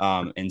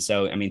 And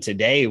so,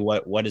 today,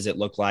 what does it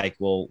look like?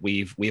 Well,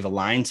 we've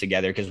aligned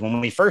together, because when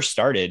we first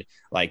started,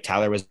 like,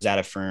 Tyler was at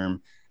a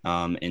firm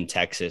in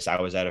Texas.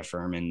 I was at a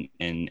firm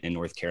in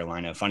North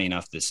Carolina. Funny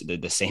enough,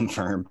 the same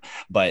firm,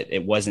 but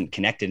it wasn't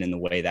connected in the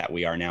way that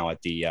we are now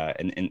at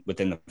the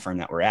within the firm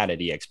that we're at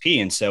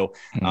EXP. And so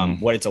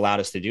what it's allowed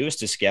us to do is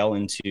to scale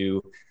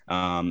into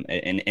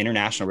an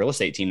international real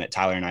estate team that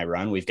Tyler and I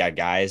run. We've got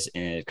guys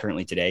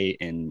currently today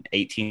in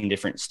 18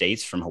 different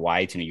states, from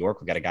Hawaii to New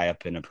York. We've got a guy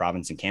up in a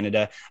province in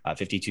Canada,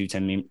 52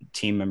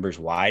 team members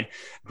wide,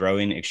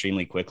 growing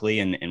extremely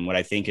quickly. And what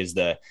I think is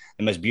the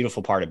most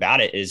beautiful part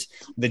about it is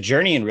the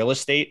journey in real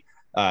estate,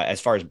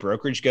 as far as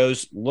brokerage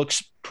goes,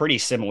 looks pretty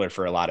similar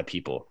for a lot of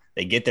people.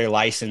 They get their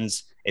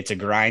license. It's a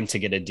grind to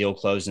get a deal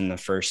closed in the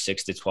first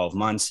 6 to 12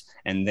 months.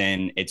 And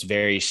then it's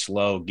very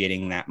slow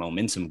getting that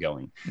momentum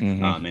going,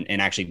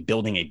 and actually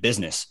building a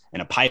business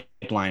and a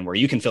pipeline where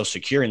you can feel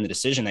secure in the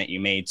decision that you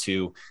made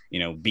to,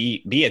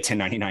 be a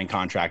 1099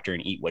 contractor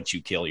and eat what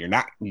you kill. You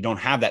don't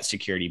have that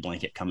security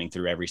blanket coming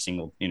through every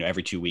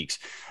 2 weeks.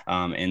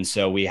 And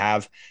so we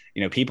have,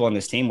 people on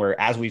this team where,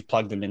 as we've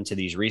plugged them into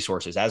these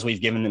resources, as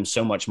we've given them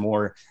so much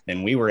more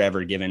than we were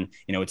ever given,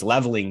 it's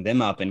leveling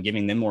them up and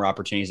giving them more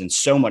opportunities and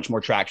so much more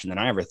traction than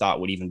I ever thought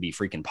would even be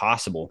freaking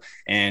possible.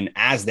 And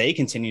as they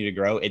continue to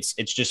grow, it's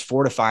just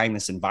fortifying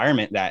this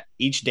environment that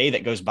each day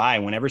that goes by,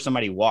 whenever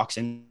somebody walks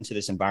into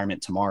this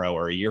environment tomorrow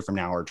or a year from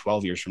now or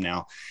 12 years from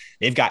now,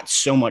 they've got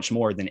so much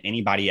more than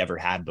anybody ever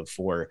had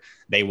before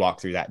they walk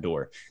through that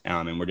door.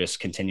 And we're just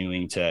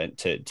continuing to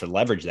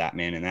leverage that,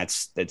 man. And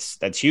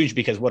that's huge,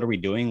 because what are we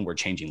doing? We're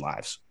changing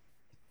lives.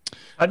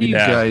 How do you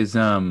guys,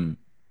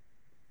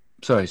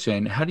 sorry,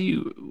 Shane,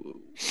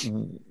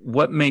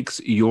 what makes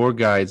your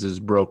guys'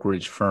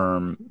 brokerage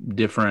firm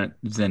different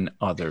than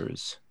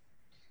others?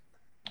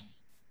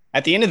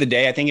 At the end of the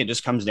day, I think it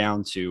just comes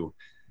down to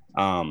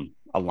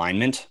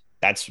alignment.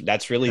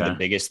 That's really the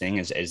biggest thing,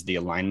 is the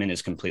alignment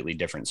is completely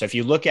different. So if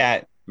you look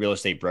at real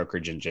estate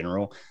brokerage in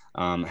general,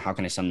 how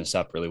can I sum this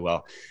up really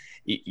well?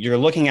 you're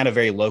looking at a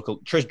very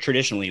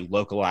traditionally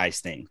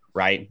localized thing,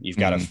 right? You've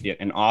got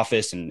an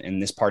office in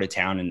this part of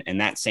town,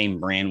 and that same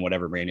brand,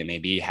 whatever brand it may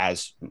be,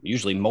 has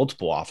usually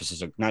multiple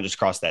offices, not just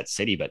across that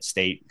city, but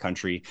state,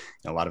 country.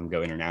 A lot of them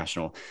go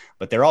international,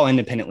 but they're all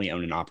independently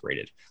owned and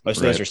operated. Most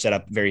of those are set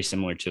up very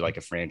similar to like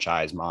a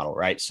franchise model,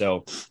 right?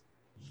 So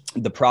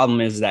the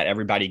problem is that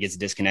everybody gets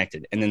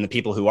disconnected, and then the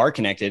people who are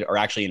connected are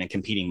actually in a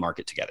competing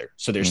market together.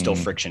 So there's still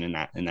friction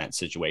in that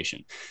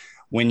situation.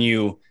 When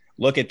you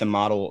look at the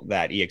model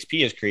that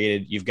EXP has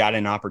created, you've got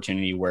an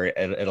opportunity where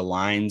it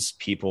aligns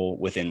people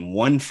within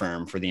one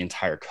firm for the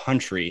entire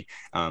country,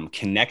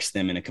 connects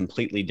them in a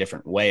completely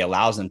different way,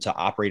 allows them to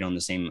operate on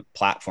the same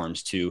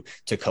platforms, to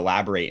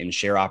collaborate and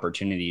share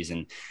opportunities.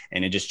 And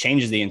it just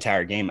changes the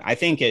entire game. I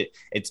think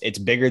it's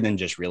bigger than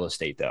just real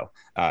estate, though.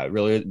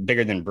 Really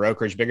bigger than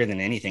brokerage, bigger than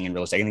anything in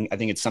real estate. I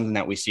think it's something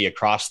that we see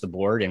across the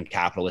board in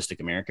capitalistic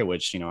America,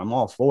 which, I'm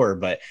all for.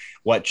 But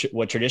what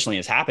traditionally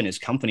has happened is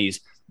companies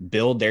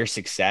build their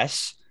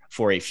success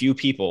for a few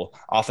people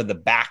off of the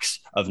backs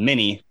of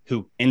many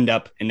who end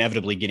up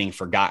inevitably getting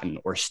forgotten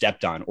or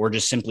stepped on, or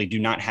just simply do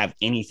not have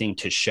anything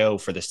to show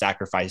for the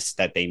sacrifice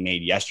that they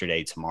made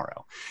yesterday,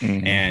 tomorrow.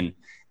 And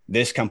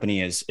this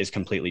company is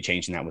completely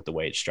changing that with the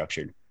way it's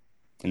structured.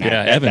 And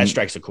that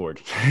strikes a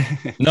chord.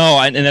 No,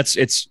 and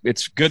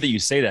it's good that you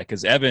say that,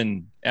 because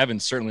Evan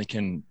certainly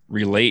can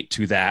relate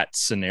to that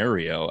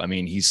scenario. I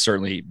mean, he's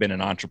certainly been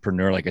an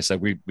entrepreneur. Like I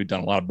said, we've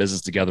done a lot of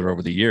business together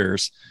over the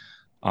years,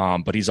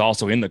 but he's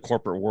also in the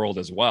corporate world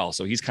as well.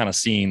 So he's kind of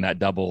seeing that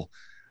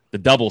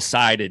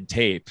double-sided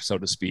tape, so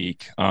to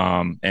speak.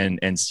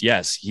 And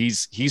yes,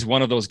 he's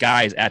one of those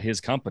guys at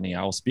his company,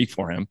 I will speak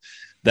for him,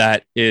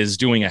 that is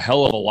doing a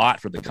hell of a lot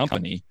for the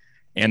company.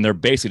 And they're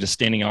basically just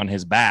standing on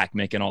his back,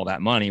 making all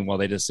that money, while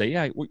they just say,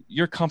 yeah,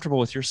 you're comfortable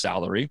with your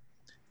salary.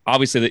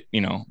 Obviously,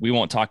 that, we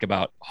won't talk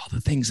about all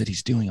the things that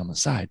he's doing on the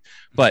side,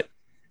 but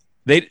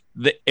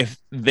if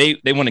they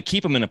want to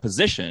keep him in a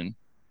position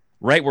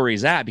right where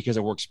he's at, because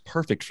it works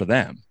perfect for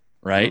them,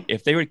 right?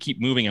 If they would keep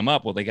moving him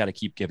up, well, they got to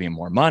keep giving him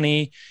more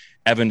money.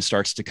 Evan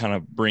starts to kind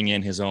of bring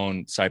in his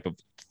own type of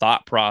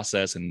thought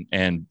process,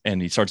 and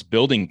he starts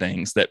building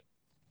things that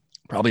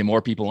probably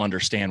more people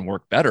understand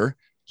work better.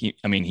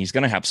 He's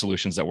going to have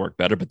solutions that work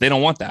better, but they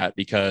don't want that,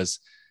 because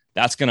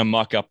that's going to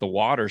muck up the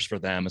waters for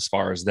them as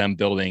far as them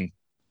building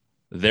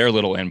their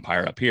little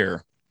empire up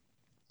here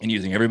and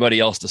using everybody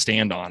else to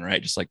stand on,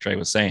 right? Just like Trey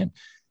was saying.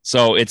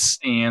 So it's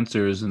the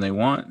answers, and they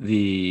want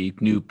the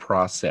new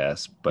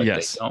process, but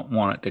they don't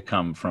want it to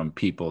come from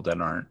people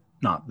that aren't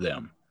not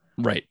them.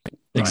 Right.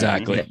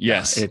 Exactly. Right?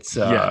 Yes. It's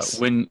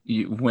when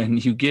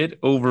you get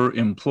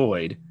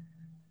overemployed,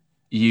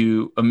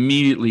 you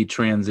immediately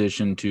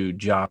transition to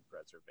job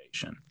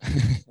preservation.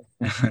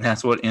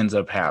 That's what ends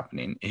up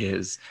happening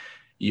is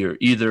you're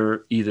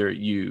either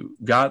you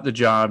got the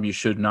job you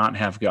should not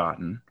have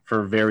gotten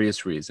for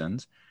various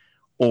reasons,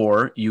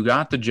 or you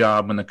got the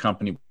job when the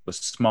company was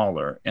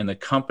smaller and the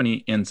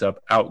company ends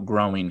up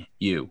outgrowing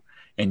you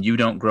and you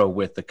don't grow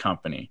with the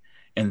company.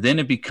 And then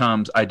it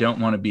becomes, I don't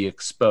want to be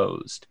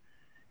exposed.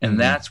 And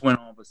that's when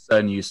all of a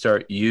sudden you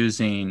start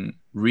using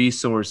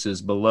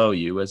resources below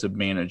you as a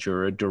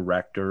manager, a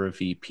director, a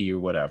VP, or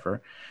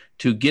whatever,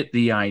 to get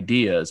the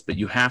ideas, but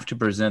you have to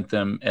present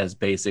them as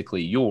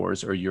basically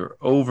yours, or you're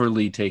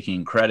overly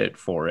taking credit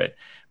for it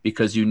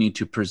because you need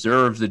to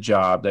preserve the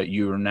job that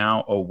you are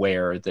now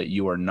aware that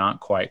you are not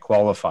quite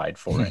qualified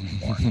for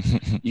anymore.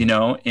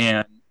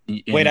 And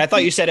wait, I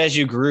thought you said as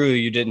you grew,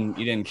 you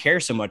didn't care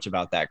so much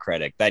about that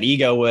credit. That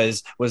ego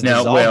was no,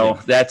 dissolving. Well,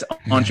 that's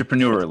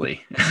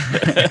entrepreneurially.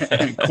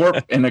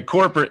 In a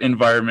corporate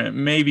environment,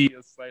 maybe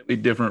slightly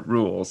different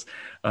rules.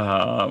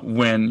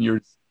 When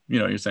you're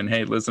saying,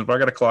 hey, listen, if I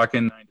got to clock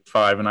in 9 to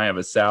 5 and I have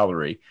a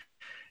salary,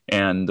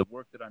 and the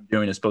work that I'm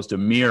doing is supposed to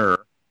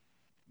mirror,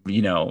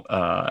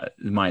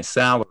 my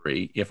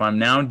salary. If I'm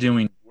now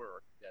doing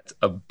work that's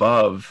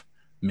above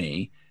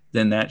me,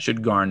 then that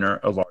should garner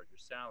a larger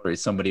salary.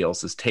 Somebody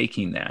else is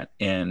taking that.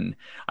 And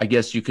I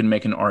guess you can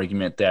make an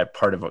argument that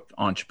part of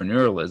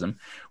entrepreneurialism.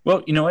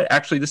 Well, you know what?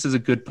 Actually, this is a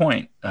good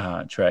point,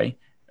 Trey.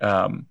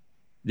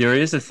 There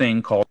is a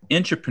thing called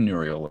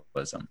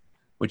intrapreneurialism,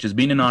 which is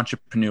being an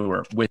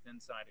entrepreneur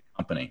inside a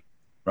company,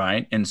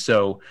 right? And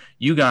so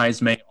you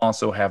guys may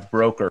also have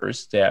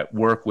brokers that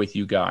work with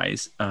you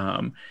guys.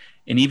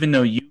 And even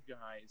though you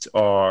guys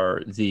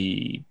are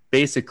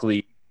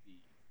basically the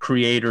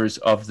creators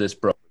of this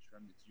brokerage,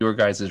 it's your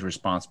guys'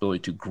 responsibility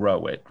to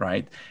grow it,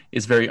 right?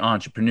 It's very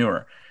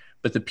entrepreneur.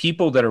 But the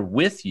people that are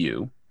with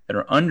you, that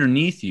are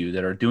underneath you,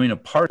 that are doing a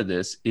part of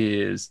this,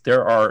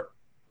 there are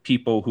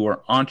people who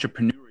are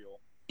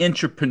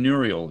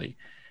intrapreneurially,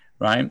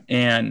 right?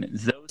 And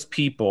those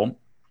people,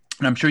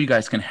 and I'm sure you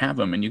guys can have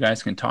them and you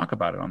guys can talk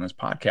about it on this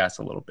podcast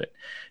a little bit,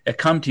 that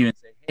come to you and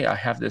say, hey, I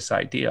have this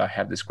idea. I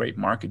have this great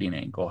marketing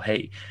angle.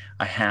 Hey,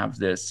 I have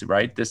this,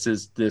 right? This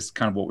is this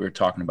kind of what we were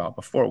talking about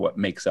before. What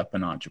makes up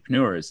an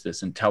entrepreneur is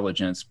this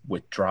intelligence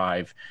with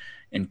drive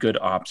and good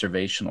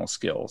observational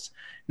skills.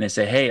 And they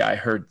say, hey, I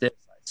heard this.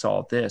 I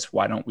saw this.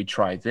 Why don't we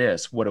try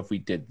this? What if we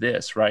did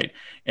this, right?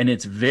 And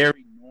it's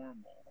very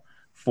normal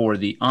for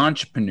the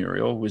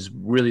entrepreneurial, was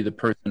really the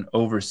person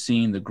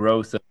overseeing the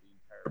growth of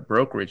the entire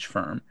brokerage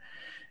firm,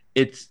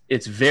 it's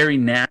very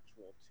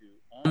natural to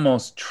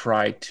almost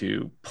try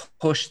to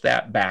push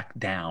that back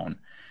down,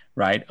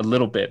 right, a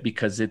little bit,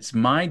 because it's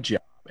my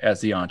job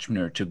as the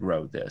entrepreneur to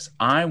grow this.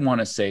 I want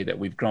to say that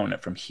we've grown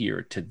it from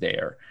here to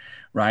there,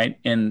 right?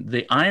 And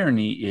the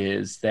irony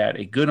is that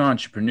a good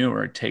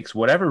entrepreneur takes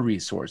whatever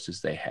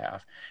resources they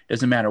have,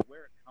 doesn't matter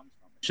where it comes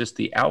from, it's just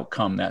the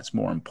outcome that's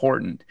more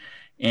important.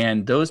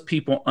 And those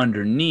people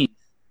underneath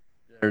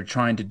that are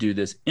trying to do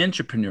this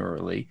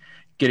entrepreneurially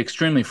get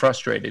extremely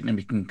frustrated and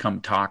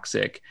become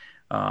toxic,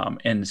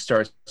 and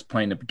starts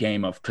playing a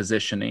game of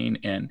positioning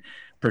and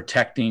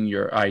protecting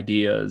your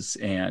ideas,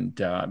 and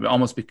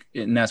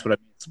and that's what it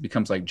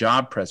becomes, like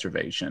job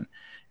preservation.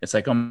 It's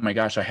like, oh my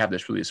gosh, I have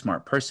this really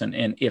smart person,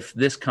 and if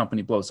this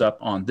company blows up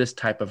on this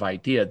type of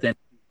idea, then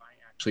I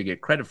actually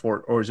get credit for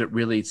it, or is it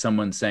really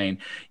someone saying,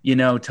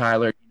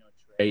 Tyler,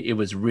 Trey, it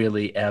was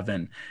really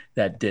Evan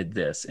that did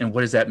this, and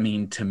what does that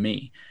mean to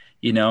me?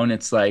 And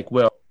it's like,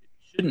 well,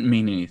 it shouldn't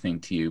mean anything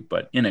to you,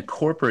 but in a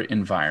corporate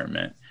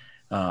environment,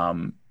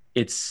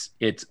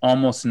 it's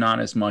almost not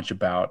as much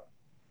about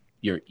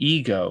your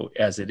ego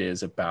as it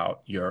is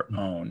about your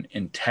own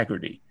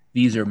integrity.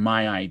 These are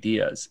my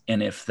ideas.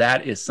 And if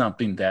that is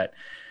something that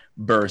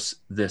bursts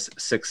this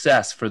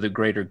success for the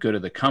greater good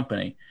of the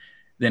company,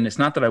 then it's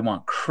not that I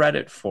want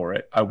credit for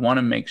it. I want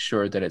to make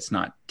sure that it's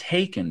not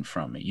taken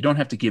from me. You don't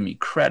have to give me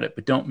credit,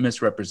 but don't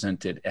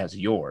misrepresent it as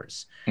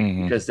yours,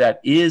 because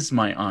that is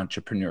my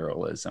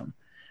entrepreneurialism.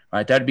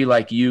 Right? That'd be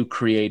like you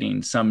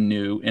creating some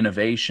new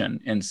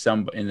innovation and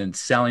then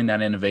selling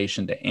that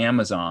innovation to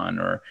Amazon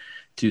or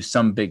to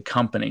some big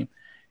company,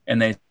 and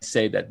they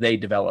say that they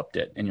developed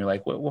it, and you're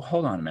like, well,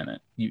 hold on a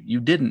minute, you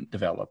didn't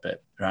develop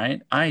it,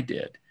 right? I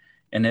did,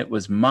 and it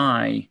was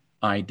my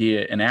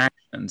idea and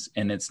actions,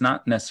 and it's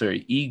not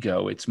necessarily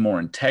ego, it's more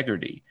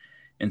integrity,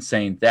 and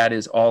saying that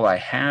is all I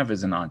have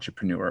as an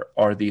entrepreneur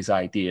are these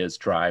ideas,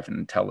 drive, and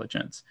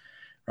intelligence,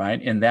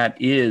 right? And that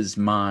is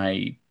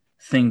my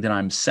thing that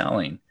I'm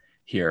selling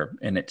here,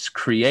 and it's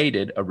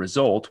created a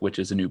result, which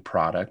is a new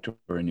product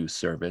or a new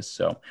service.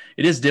 So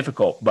it is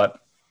difficult, but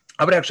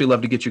I would actually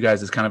love to get you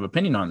guys' kind of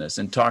opinion on this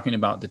and talking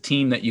about the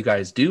team that you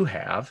guys do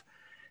have.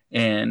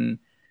 And,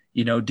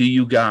 do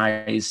you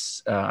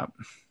guys,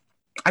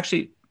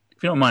 actually,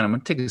 if you don't mind, I'm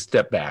going to take a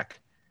step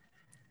back.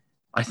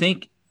 I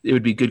think it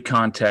would be good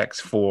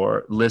context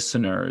for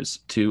listeners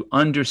to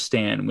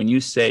understand when you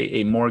say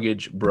a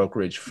mortgage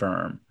brokerage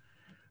firm,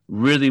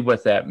 really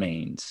what that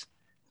means.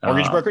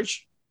 Mortgage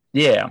brokerage?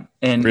 Yeah.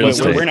 And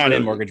we're not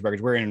in mortgage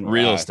brokerage. We're in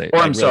real estate. Or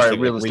I'm sorry,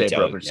 real estate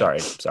brokerage. Yeah.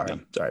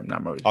 Sorry.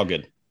 Not mortgage. All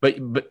good. But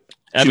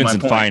Evan's in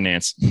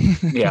finance.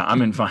 Yeah,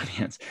 I'm in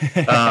finance.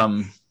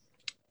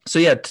 So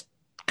yeah,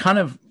 kind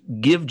of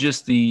give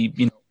just the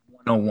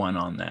 101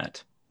 on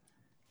that.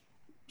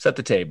 Set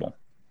the table.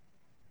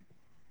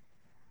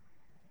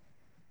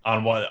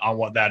 On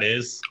what that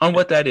is? On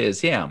what that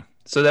is, yeah.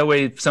 So that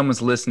way, if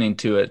someone's listening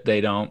to it,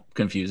 they don't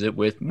confuse it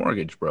with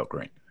mortgage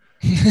brokering.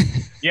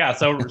 Yeah.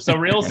 So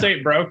real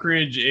estate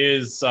brokerage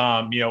is,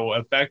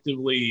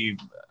 effectively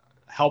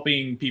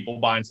helping people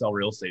buy and sell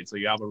real estate. So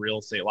you have a real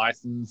estate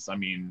license. I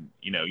mean,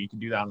 you can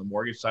do that on the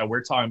mortgage side.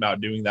 We're talking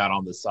about doing that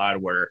on the side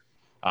where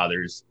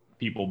there's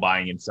people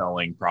buying and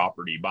selling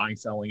property,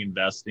 selling,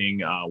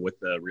 investing with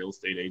the real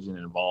estate agent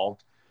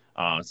involved.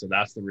 So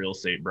that's the real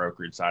estate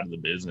brokerage side of the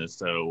business.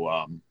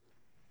 So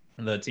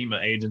the team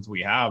of agents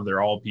we have,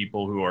 they're all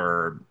people who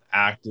are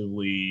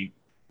actively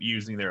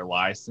using their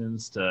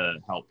license to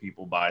help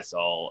people buy,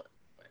 sell,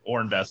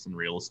 or invest in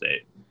real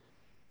estate.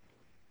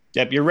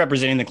 Yep, you're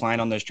representing the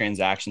client on those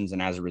transactions,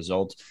 and as a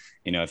result,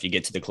 if you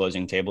get to the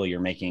closing table, you're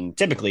making,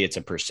 typically it's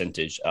a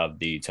percentage of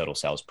the total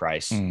sales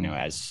price,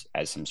 as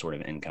some sort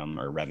of income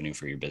or revenue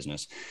for your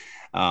business.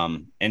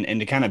 And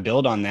to kind of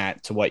build on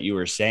that, to what you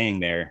were saying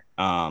there,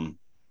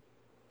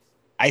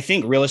 I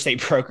think real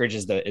estate brokerage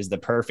is the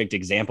perfect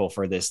example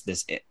for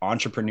this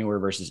entrepreneur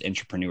versus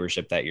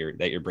entrepreneurship that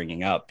you're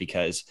bringing up,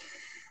 because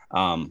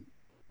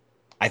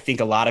I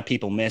think a lot of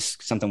people miss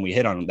something we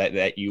hit on,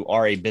 that you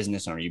are a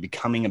business owner. You're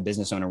becoming a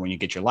business owner when you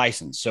get your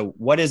license. So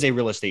what is a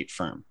real estate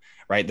firm,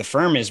 right? The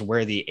firm is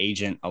where the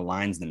agent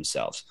aligns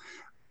themselves.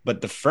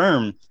 But the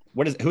firm,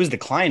 who is the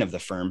client of the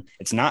firm?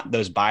 It's not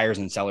those buyers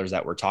and sellers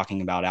that we're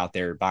talking about out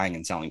there buying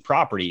and selling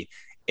property.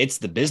 It's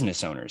the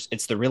business owners.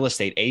 It's the real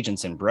estate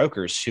agents and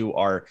brokers who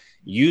are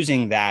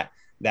using that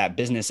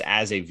business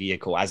as a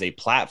vehicle, as a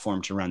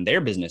platform to run their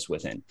business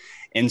within.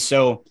 And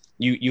so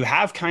you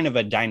have kind of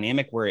a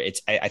dynamic where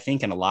it's, I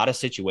think in a lot of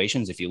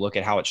situations, if you look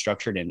at how it's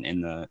structured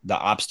and the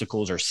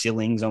obstacles or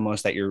ceilings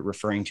almost that you're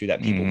referring to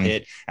that people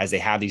hit as they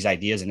have these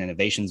ideas and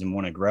innovations and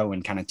want to grow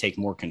and kind of take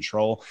more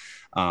control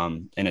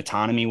and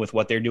autonomy with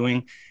what they're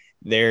doing,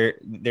 they're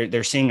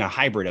seeing a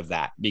hybrid of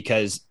that,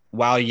 because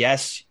while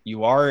yes,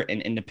 you are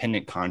an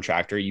independent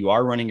contractor, you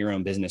are running your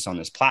own business on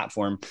this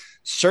platform,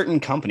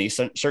 certain companies,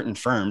 certain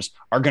firms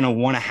are going to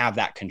want to have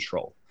that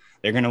control.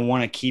 They're going to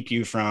want to keep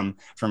you from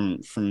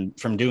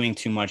doing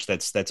too much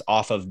that's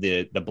off of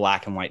the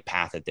black and white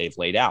path that they've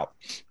laid out.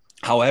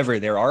 However,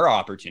 there are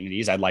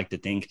opportunities. I'd like to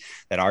think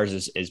that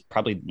ours is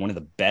probably one of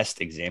the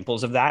best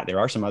examples of that. There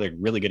are some other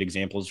really good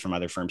examples from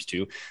other firms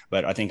too,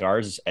 but I think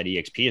ours at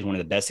EXP is one of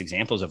the best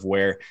examples of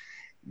where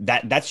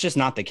that's just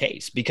not the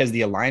case, because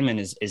the alignment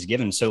is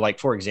given. So like,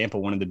 for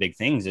example, one of the big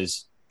things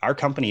is our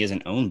company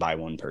isn't owned by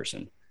one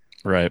person.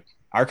 Right.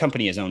 Our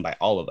company is owned by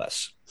all of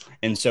us.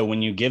 And so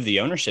when you give the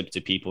ownership to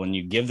people and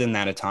you give them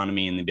that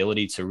autonomy and the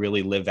ability to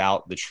really live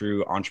out the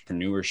true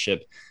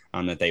entrepreneurship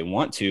that they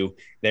want to,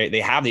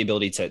 they have the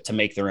ability to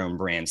make their own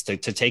brands, to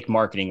take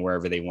marketing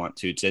wherever they want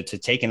to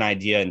take an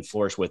idea and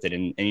flourish with it.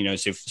 And you know,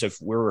 so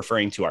if we're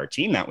referring to our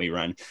team that we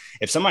run,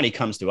 if somebody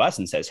comes to us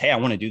and says, hey, I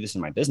want to do this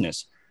in my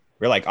business,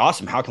 we're like,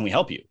 awesome. How can we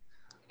help you?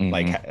 Mm-hmm.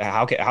 Like,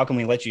 how can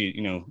we let you,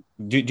 you know,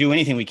 do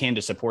anything we can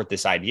to support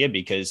this idea?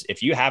 Because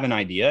if you have an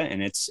idea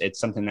and it's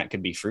something that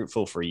could be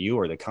fruitful for you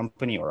or the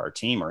company or our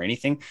team or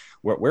anything,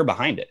 we're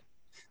behind it.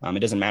 It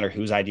doesn't matter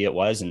whose idea it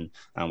was. And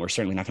we're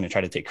certainly not going to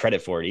try to take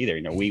credit for it either.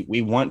 You know,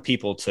 we want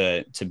people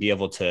to be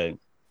able to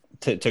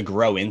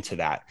grow into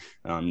that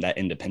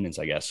independence,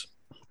 I guess.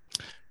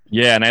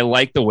 Yeah. And I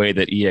like the way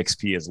that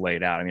EXP is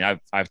laid out. I mean,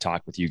 I've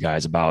talked with you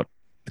guys about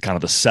kind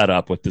of the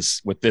setup with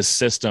this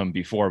system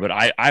before, but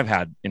I've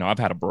had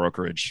a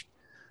brokerage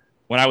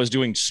when I was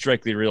doing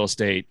strictly real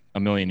estate a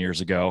million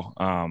years ago.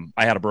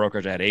 I had a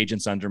brokerage, I had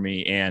agents under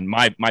me, and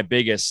my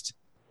biggest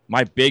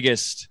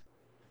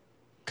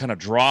kind of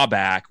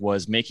drawback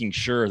was making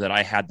sure that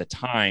I had the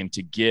time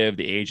to give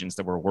the agents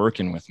that were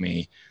working with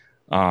me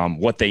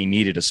what they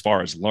needed as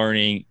far as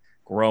learning,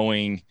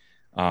 growing,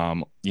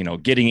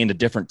 getting into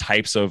different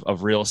types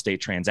of real estate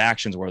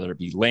transactions, whether it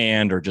be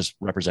land or just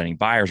representing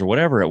buyers or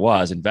whatever it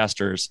was,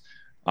 investors.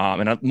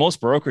 And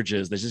most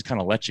brokerages, they just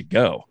kind of let you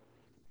go.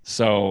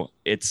 So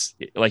it's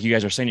like you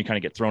guys are saying, you kind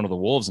of get thrown to the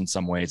wolves in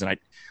some ways. And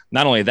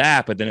not only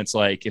that, but then it's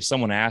like, if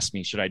someone asks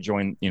me, should I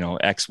join,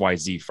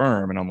 XYZ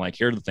firm? And I'm like,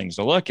 here are the things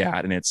to look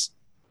at. And it's,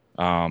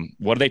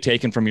 what are they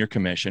taking from your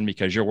commission?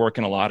 Because you're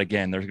working a lot.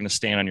 Again, they're going to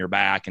stand on your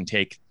back and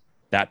take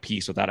that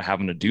piece without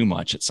having to do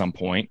much at some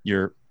point.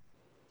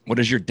 What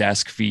is your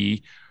desk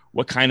fee?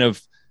 What kind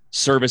of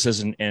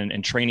services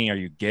and training are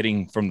you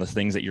getting from the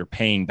things that you're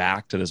paying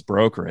back to this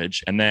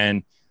brokerage? And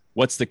then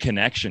what's the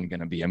connection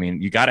going to be? I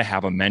mean, you got to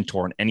have a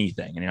mentor in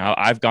anything. And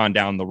I've gone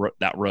down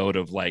that road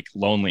of like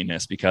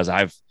loneliness because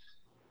I've,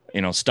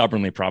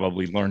 stubbornly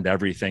probably learned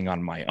everything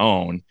on my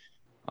own.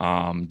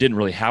 Didn't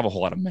really have a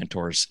whole lot of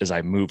mentors as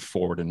I moved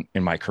forward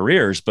in my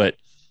careers, but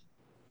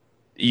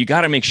you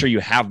got to make sure you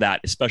have that,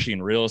 especially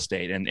in real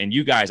estate. And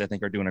you guys, I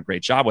think, are doing a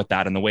great job with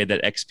that. And the way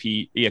that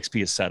EXP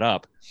is set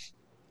up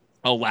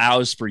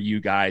allows for you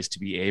guys to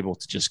be able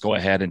to just go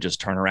ahead and just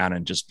turn around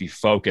and just be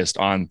focused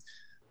on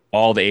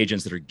all the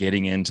agents that are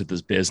getting into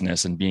this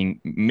business and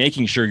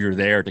making sure you're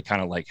there to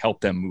kind of like help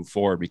them move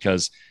forward,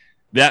 because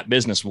that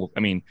business will,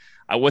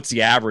 what's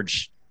the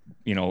average,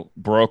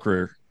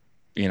 broker,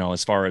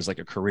 as far as like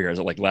a career? Is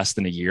it like less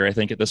than a year? I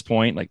think at this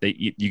point, like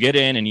you get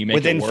in and you make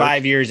within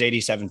 5 years,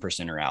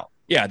 87% are out.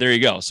 Yeah, there you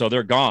go. So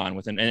they're gone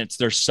and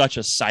there's such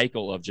a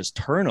cycle of just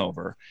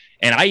turnover.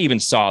 And I even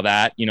saw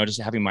that,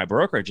 just having my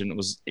brokerage, and it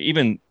was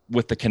even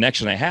with the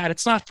connection I had,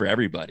 it's not for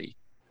everybody.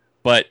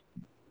 But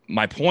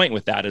my point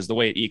with that is the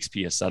way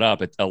EXP is set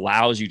up, it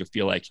allows you to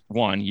feel like,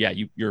 one, yeah,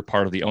 you're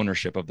part of the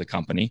ownership of the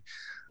company.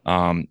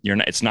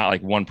 It's not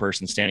like one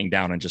person standing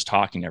down and just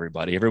talking to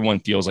everybody. Everyone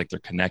feels like they're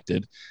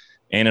connected,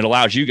 and it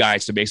allows you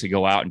guys to basically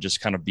go out and just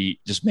kind of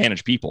just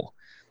manage people,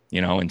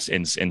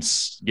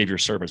 and give your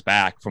service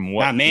back from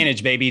what. Not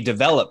manage, baby,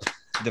 develop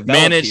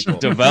manage, people.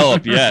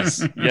 Develop.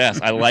 Yes. Yes.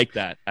 I like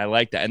that.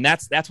 And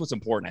that's what's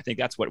important. I think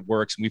that's what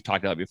works. And we've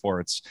talked about it before.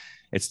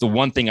 It's the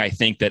one thing I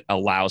think that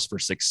allows for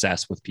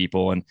success with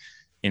people. And,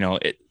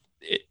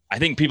 I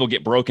think people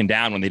get broken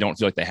down when they don't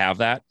feel like they have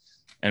that.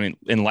 I mean,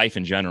 in life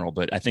in general,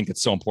 but I think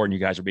it's so important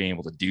you guys are being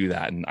able to do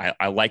that. And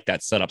I like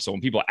that setup. So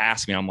when people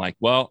ask me, I'm like,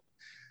 well,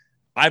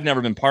 I've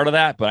never been part of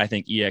that, but I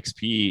think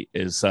EXP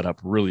is set up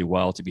really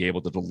well to be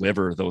able to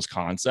deliver those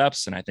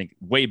concepts. And I think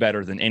way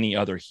better than any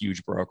other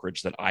huge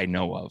brokerage that I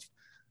know of.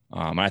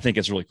 And I think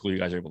it's really cool you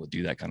guys are able to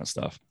do that kind of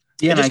stuff.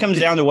 Yeah, it just comes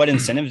down to what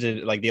incentives,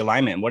 like the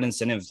alignment, what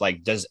incentives,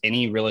 like does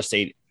any real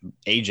estate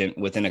agent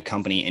within a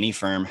company, any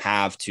firm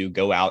have to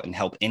go out and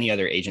help any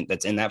other agent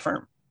that's in that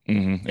firm?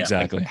 Mm-hmm,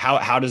 exactly. Like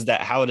how does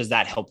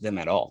that help them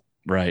at all?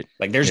 Right.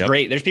 Like there's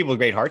people with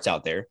great hearts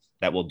out there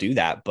that will do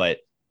that, but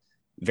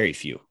very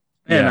few.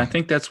 And I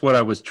think that's what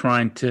I was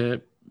trying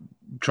to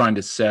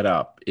set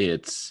up.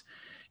 It's,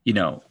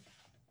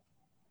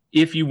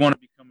 if you want to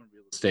become a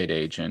real estate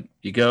agent,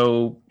 you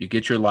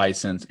get your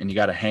license and you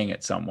got to hang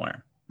it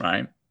somewhere,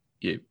 right?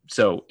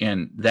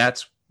 And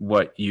that's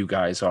what you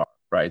guys are,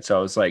 right? So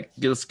I was like,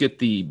 let's get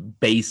the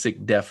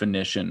basic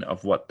definition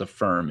of what the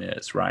firm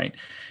is, right?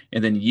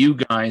 And then you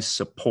guys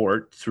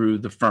support through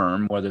the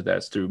firm, whether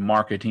that's through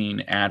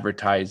marketing,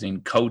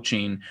 advertising,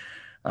 coaching,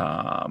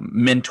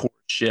 mentorship,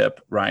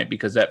 ship, right?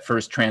 Because that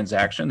first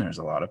transaction, there's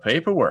a lot of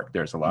paperwork,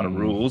 there's a lot of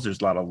rules,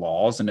 there's a lot of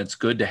laws, and it's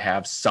good to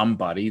have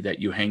somebody that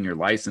you hang your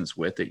license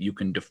with, that you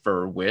can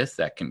defer with,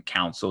 that can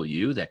counsel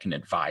you, that can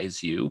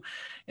advise you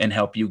and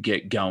help you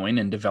get going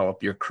and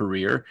develop your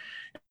career.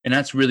 And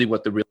that's really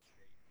what the real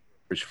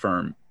estate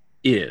firm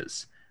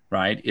is,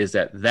 right? Is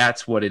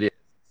that's what it is.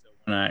 So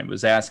when I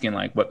was asking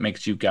like what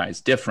makes you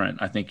guys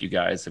different, I think you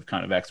guys have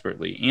kind of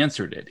expertly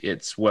answered it.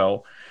 It's,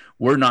 well,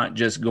 we're not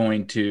just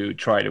going to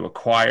try to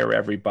acquire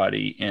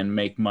everybody and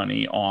make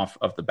money off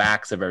of the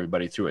backs of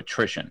everybody through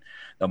attrition.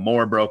 The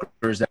more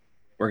brokers that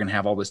we're going to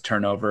have all this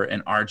turnover,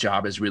 and our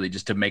job is really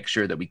just to make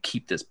sure that we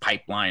keep this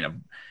pipeline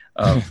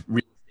of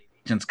real estate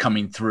agents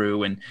coming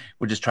through, and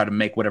we'll just try to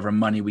make whatever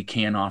money we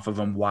can off of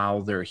them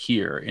while they're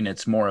here. And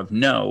it's more of,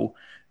 no,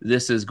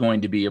 this is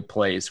going to be a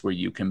place where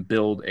you can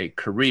build a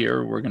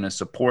career. We're going to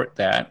support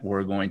that.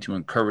 We're going to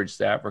encourage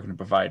that. We're going to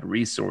provide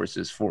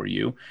resources for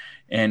you.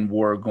 And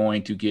we're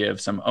going to give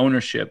some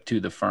ownership to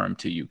the firm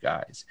to you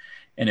guys.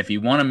 And if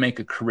you want to make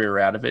a career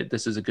out of it,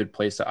 this is a good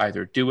place to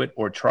either do it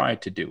or try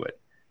to do it.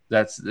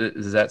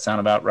 Does that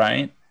sound about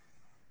right?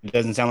 It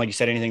doesn't sound like you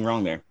said anything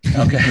wrong there.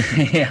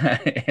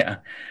 Okay.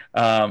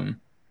 Yeah.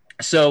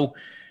 So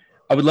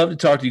I would love to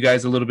talk to you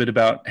guys a little bit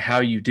about how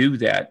you do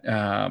that.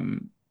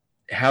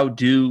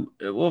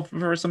 Well,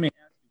 first, let me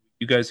ask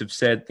you guys have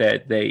said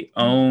that they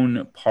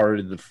own part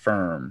of the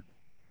firm.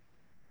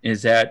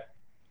 Is that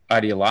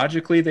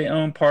ideologically they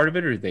own part of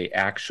it, or do they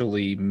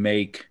actually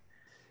make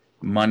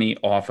money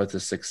off of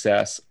the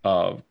success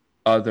of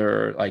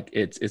other, like,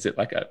 is it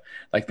like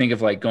think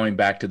of like going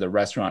back to the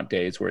restaurant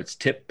days where it's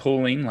tip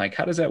pooling? Like,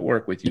 how does that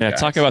work with you guys?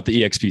 Talk about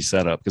the EXP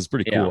setup, because it's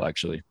pretty cool,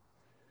 actually.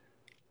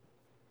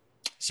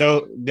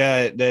 So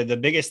the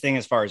biggest thing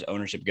as far as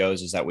ownership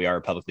goes is that we are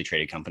a publicly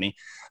traded company.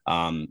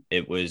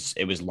 It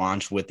was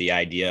launched with the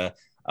idea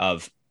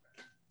of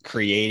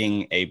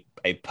creating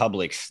a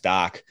public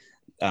stock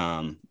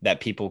that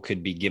people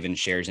could be given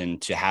shares in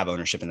to have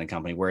ownership in the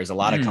company. Whereas a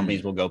lot of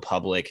companies will go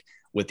public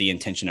with the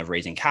intention of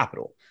raising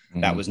capital.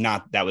 That was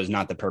not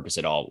the purpose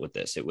at all with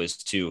this. It was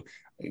to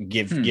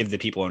give the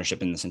people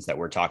ownership in the sense that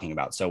we're talking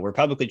about. So we're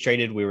publicly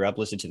traded. We were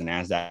uplisted to the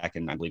NASDAQ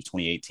in, I believe,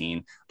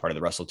 2018, part of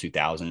the Russell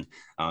 2000.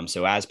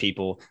 So as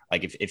people,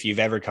 like if you've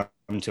ever come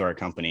to our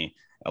company,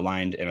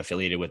 aligned and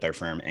affiliated with our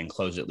firm, and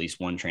closed at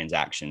least one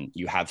transaction,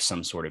 you have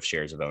some sort of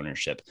shares of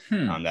ownership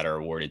that are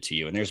awarded to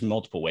you. And there's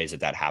multiple ways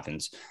that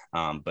happens.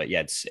 But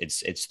yeah,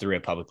 it's through a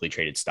publicly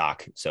traded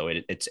stock. So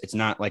it's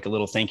not like a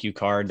little thank you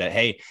card that,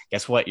 hey,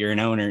 guess what, you're an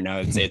owner.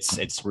 No,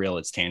 it's real,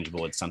 it's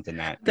tangible. It's something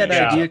that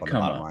idea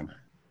come on.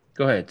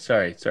 Go ahead.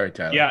 Sorry,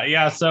 Tyler.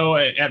 Yeah. So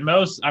at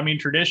most, I mean,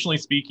 traditionally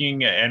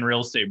speaking, in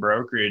real estate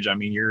brokerage, I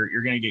mean, you're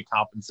going to get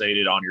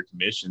compensated on your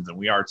commissions, and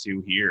we are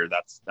too here.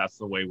 That's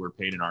the way we're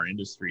paid in our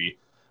industry.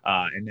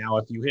 And now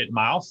if you hit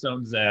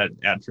milestones at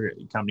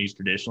companies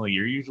traditionally,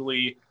 you're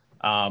usually,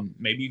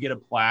 maybe you get a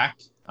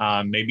plaque,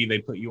 maybe they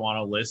put you on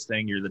a list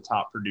saying you're the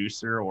top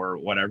producer or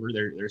whatever.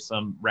 There's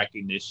some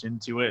recognition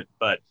to it,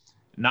 but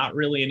not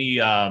really any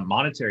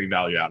monetary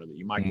value out of it.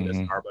 You might get a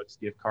Starbucks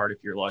gift card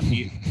if you're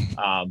lucky.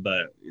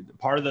 But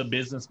part of the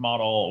business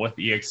model with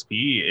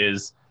EXP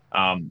is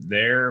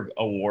they're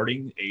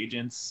awarding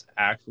agents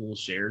actual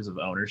shares of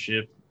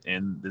ownership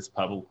in this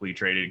publicly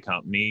traded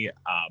company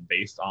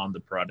based on the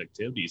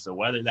productivity. So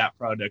whether that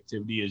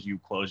productivity is you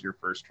close your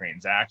first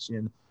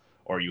transaction,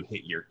 or you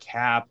hit your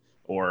cap,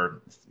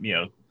 or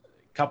a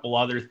couple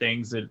other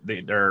things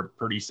that are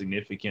pretty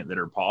significant that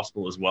are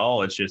possible as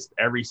well. It's just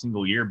every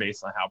single year,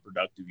 based on how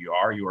productive you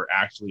are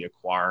actually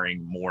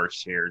acquiring more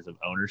shares of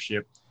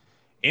ownership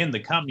in the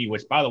company,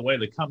 which, by the way,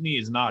 the company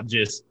is not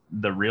just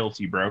the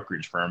realty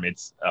brokerage firm.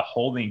 It's a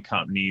holding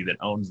company that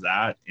owns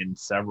that in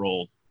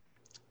several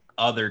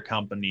other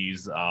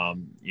companies,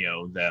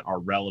 that are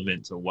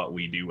relevant to what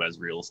we do as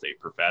real estate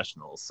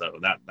professionals. So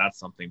that's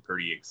something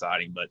pretty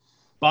exciting. But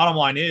bottom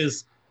line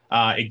is,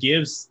 it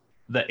gives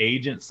the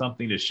agent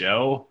something to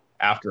show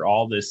after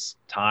all this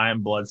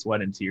time, blood,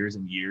 sweat, and tears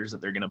and years that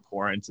they're going to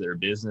pour into their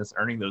business,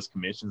 earning those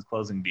commissions,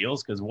 closing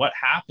deals. Because what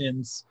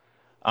happens,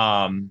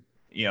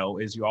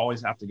 is you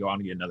always have to go out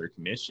and get another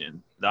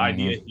commission. The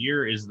idea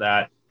here is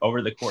that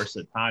over the course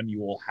of time, you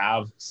will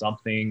have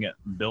something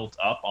built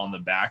up on the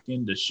back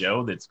end to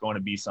show that's going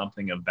to be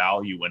something of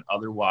value, when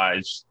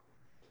otherwise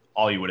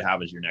all you would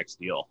have is your next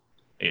deal.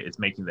 It's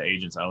making the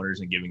agents owners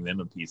and giving them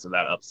a piece of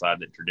that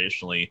upside that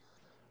traditionally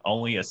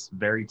only a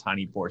very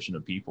tiny portion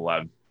of people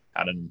have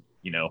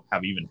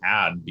even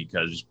had,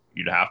 because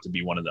you'd have to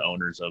be one of the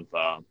owners of,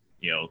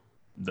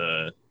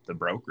 the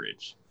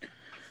brokerage.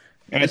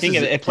 And I think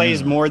it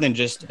plays more than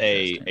just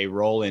a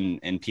role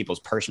in people's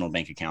personal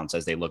bank accounts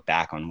as they look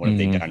back on what have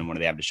they done and what do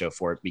they have to show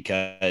for it.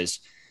 Because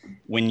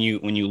when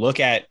you look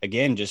at,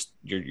 again, just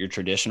your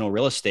traditional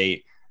real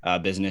estate,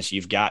 business,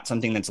 you've got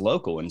something that's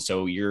local. And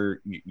so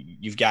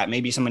you've got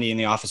maybe somebody in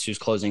the office who's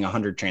closing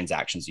 100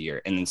 transactions a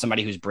year, and then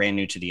somebody who's brand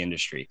new to the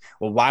industry.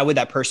 Well, why would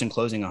that person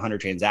closing 100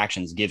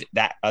 transactions give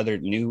that other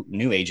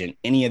new agent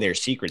any of their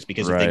secrets?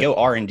 Because if they go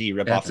R&D,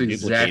 rip off and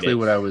duplicate exactly it,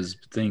 what I was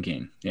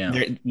thinking.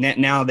 Yeah.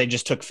 Now they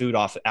just took food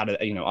off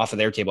of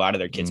their table, out of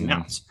their kids'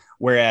 mouths.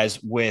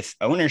 Whereas with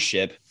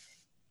ownership,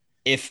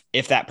 if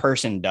that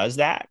person does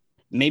that,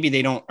 maybe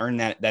they don't earn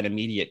that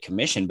immediate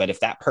commission. But if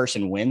that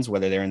person wins,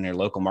 whether they're in their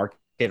local market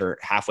or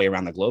halfway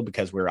around the globe,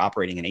 because we're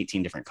operating in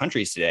 18 different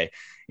countries today,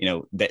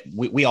 that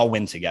we all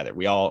win together.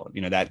 We all,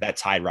 that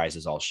tide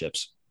rises all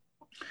ships.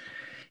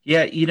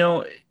 Yeah.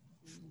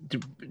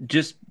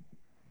 Just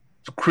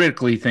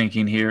critically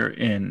thinking here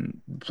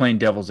and playing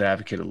devil's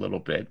advocate a little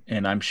bit.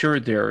 And I'm sure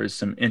there is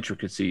some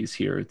intricacies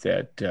here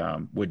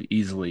that would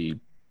easily,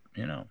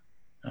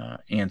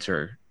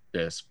 answer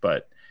this,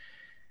 but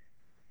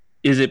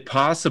is it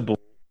possible?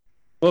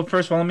 Well,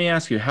 first of all, let me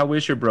ask you, how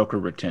is your broker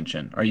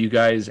retention? Are you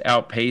guys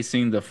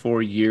outpacing the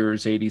 4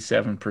 years,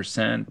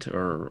 87%,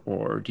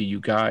 or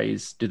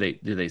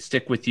do they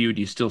stick with you?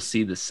 Do you still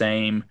see the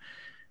same?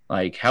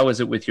 Like, how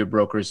is it with your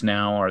brokers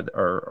now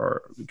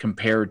or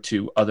compared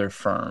to other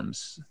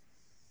firms?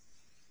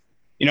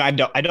 I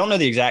don't know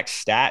the exact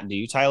stat. Do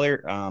you,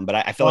 Tyler? But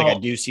I feel like I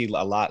do see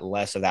a lot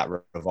less of that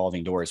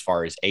revolving door as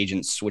far as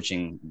agents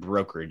switching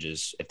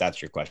brokerages, if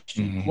that's your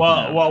question.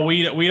 Well,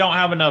 we don't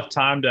have enough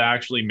time to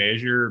actually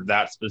measure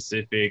that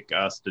specific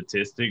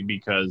statistic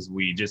because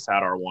we just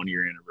had our 1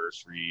 year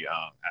anniversary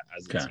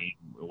as a team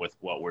with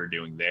what we're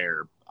doing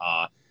there.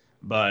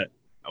 But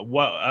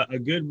a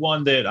good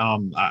one that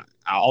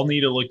I'll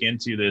need to look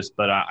into this,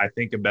 but I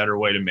think a better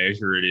way to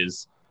measure it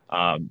is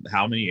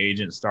how many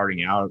agents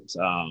starting out,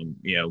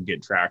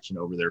 get traction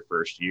over their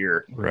first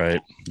year.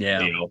 Right. Yeah.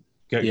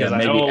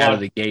 Maybe out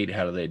of the gate,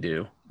 how do they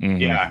do? Mm-hmm.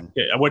 Yeah.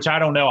 Which I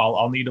don't know.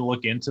 I'll need to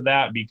look into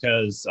that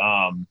because,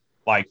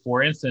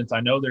 for instance, I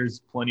know there's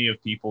plenty of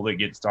people that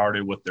get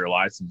started with their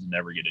license and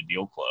never get a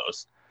deal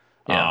closed.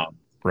 Yeah.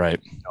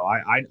 Right.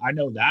 I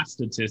know that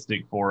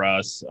statistic for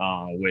us,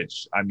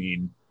 which, I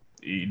mean,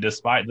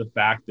 despite the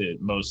fact that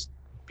most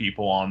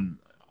people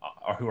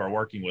who are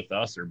working with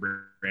us are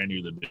brand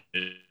new to the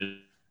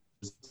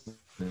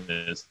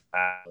business.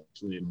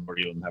 Actually, the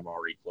majority of them have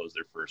already closed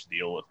their first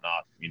deal, if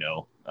not,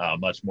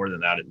 much more than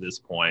that at this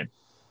point.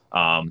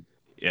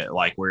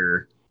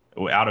 We're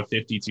out of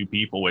 52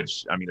 people,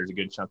 which, I mean, there's a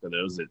good chunk of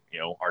those that,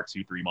 are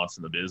 2-3 months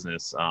in the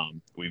business.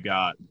 We've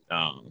got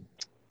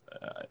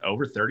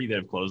over 30 that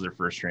have closed their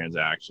first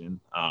transaction.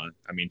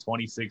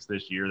 26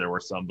 this year. There were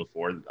some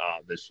before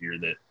this year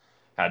that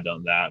had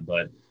done that,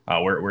 but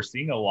we're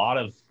seeing a lot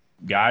of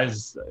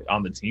guys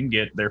on the team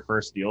get their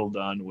first deal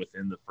done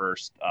within the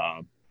first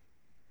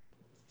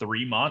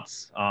 3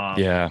 months, more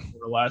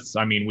or less.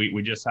 I mean,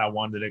 we just had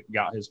one that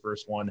got his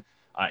first one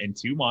in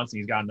 2 months, and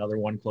he's got another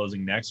one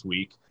closing next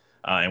week.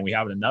 And we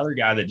have another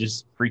guy that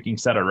just freaking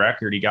set a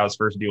record. He got his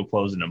first deal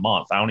closed in a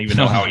month. I don't even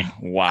know how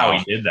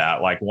he did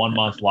that. Like 1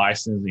 month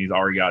license, and he's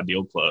already got a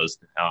deal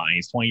closed. And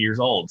he's 20 years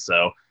old.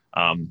 So,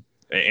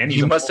 and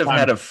you must have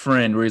had a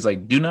friend where he's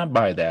like, "Do not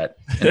buy that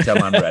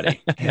until I'm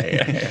ready."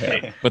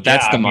 But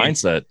that's the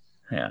mindset.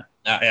 Yeah.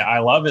 I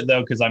love it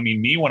though, because I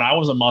mean, me when I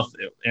was a month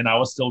and I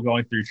was still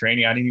going through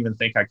training, I didn't even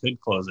think I could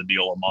close a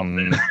deal a month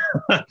in.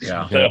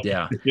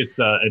 Yeah.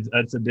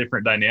 It's a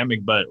different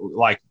dynamic, but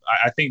I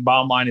think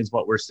bottom line is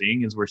what we're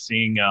seeing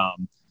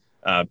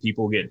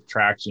people get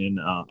traction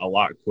a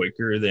lot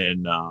quicker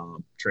than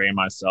Trey and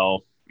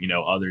myself,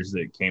 others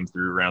that came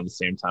through around the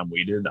same time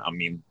we did. I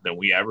mean, than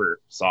we ever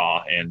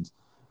saw, and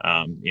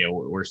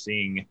we're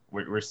seeing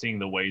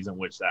the ways in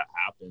which that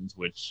happens,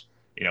 which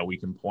we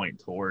can point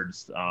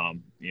towards,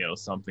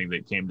 something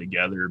that came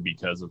together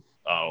because of,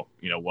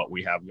 what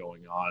we have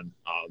going on,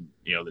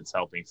 that's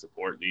helping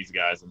support these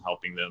guys and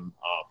helping them,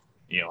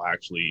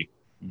 actually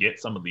get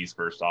some of these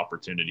first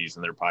opportunities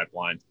in their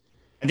pipeline.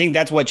 I think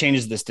that's what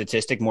changes the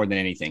statistic more than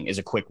anything is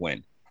a quick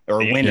win, or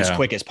win as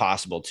quick as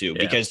possible too. Yeah.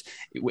 Because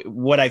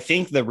what I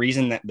think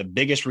the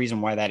biggest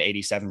reason why that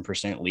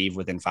 87% leave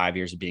within 5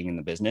 years of being in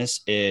the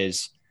business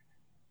is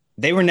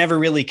they were never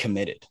really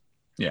committed.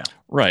 Yeah.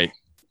 Right.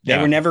 They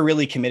were never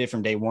really committed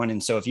from day one.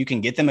 And so if you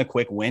can get them a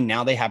quick win,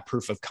 now they have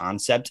proof of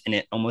concept, and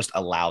it almost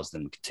allows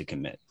them to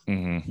commit.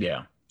 Mm-hmm.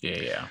 Yeah.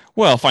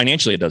 Well,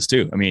 financially it does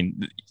too. I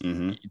mean,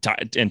 and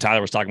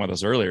Tyler was talking about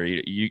this earlier.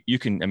 You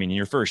can, I mean,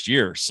 your first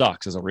year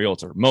sucks as a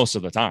realtor most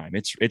of the time.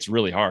 It's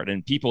really hard,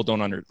 and people don't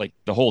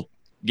the whole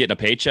getting a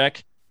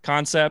paycheck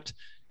concept.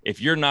 If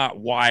you're not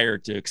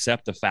wired to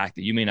accept the fact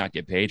that you may not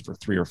get paid for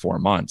 3 or 4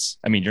 months,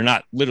 I mean,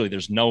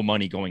 there's no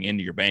money going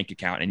into your bank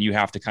account, and you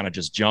have to kind of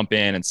just jump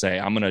in and say,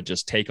 I'm going to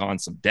just take on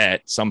some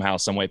debt somehow,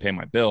 some way, pay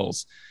my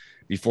bills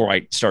before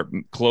I start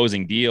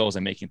closing deals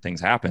and making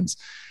things happen.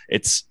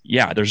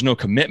 There's no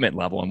commitment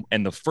level.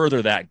 And the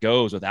further that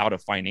goes without a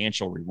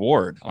financial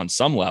reward on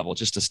some level,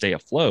 just to stay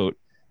afloat,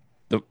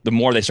 the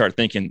more they start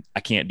thinking,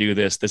 I can't do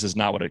this. This is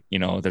not what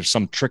there's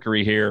some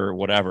trickery here or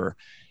whatever.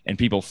 And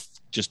people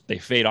they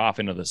fade off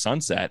into the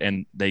sunset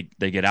and they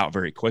get out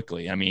very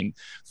quickly. I mean,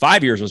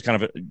 5 years was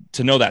kind of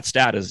to know that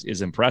stat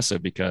is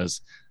impressive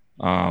because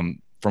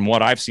from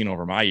what I've seen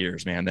over my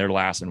years, man, they're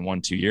lasting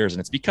 1-2 years, and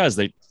it's because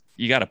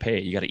you got to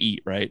pay, you got to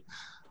eat, right?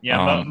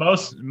 Yeah,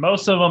 most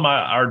of them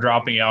are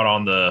dropping out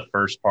on the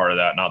first part of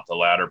that, not the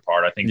latter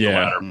part. I think the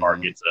latter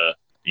part gets a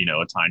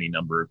tiny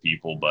number of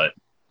people, but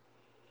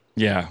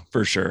yeah,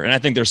 for sure. And I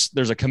think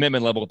there's a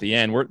commitment level at the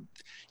end where,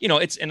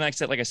 it's, and like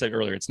I said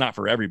earlier, it's not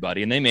for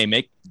everybody, and they may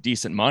make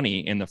decent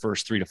money in the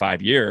first 3 to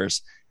 5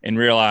 years and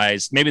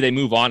realize maybe they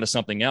move on to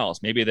something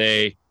else. Maybe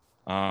they,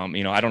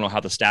 I don't know how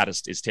the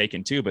status is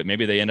taken too, but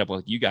maybe they end up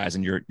with you guys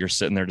and you're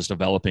sitting there just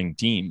developing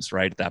teams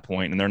right at that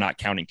point, and they're not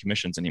counting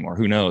commissions anymore.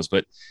 Who knows?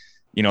 But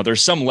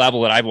there's some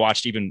level that I've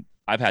watched. Even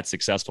I've had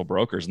successful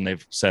brokers, and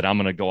they've said, I'm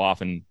going to go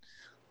off and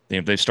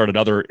they've started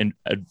other,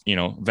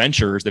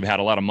 ventures. They've had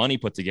a lot of money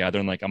put together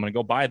and like, I'm going to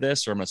go buy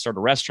this, or I'm going to start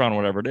a restaurant or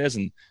whatever it is.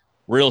 And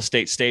real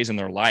estate stays in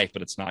their life,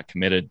 but it's not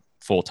committed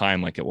full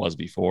time like it was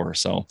before.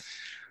 So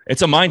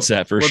it's a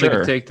mindset for sure. They're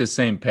going to take the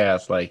same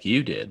path like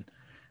you did,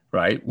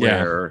 right?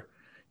 Where,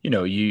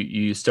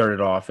 you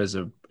started off as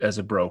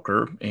a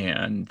broker,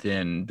 and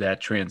then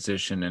that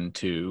transition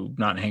into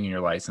not hanging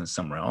your license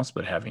somewhere else,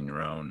 but having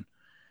your own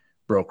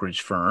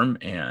brokerage firm.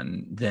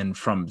 And then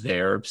from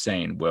there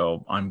saying,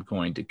 well, I'm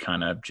going to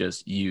kind of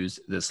just use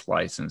this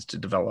license to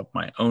develop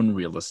my own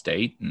real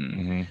estate.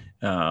 And,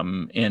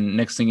 and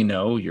next thing you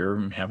know,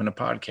 you're having a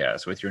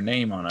podcast with your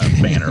name on a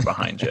banner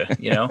behind you,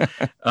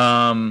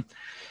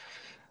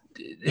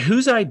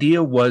 whose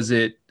idea was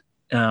it?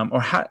 Or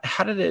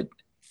how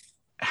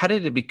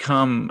did it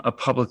become a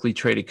publicly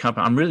traded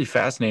company? I'm really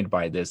fascinated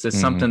by this. It's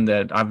something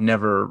that I've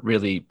never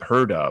really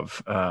heard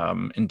of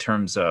in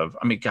terms of,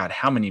 God,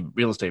 how many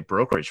real estate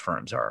brokerage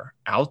firms are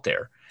out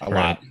there? A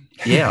lot.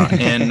 Yeah.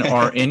 And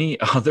are any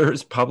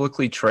others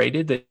publicly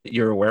traded that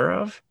you're aware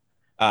of?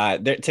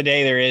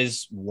 Today there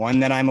is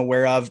one that I'm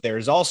aware of.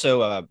 There's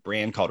also a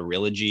brand called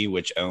Realogy,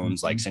 which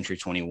owns like Century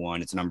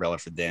 21. It's an umbrella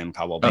for them.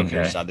 Caldwell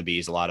Banker,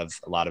 Sotheby's, a lot of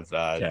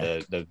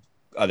the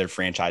other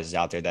franchises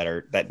out there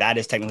that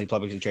is technically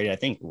publicly traded. I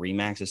think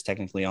Remax is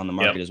technically on the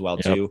market as well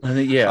too. I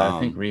think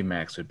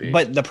Remax would be.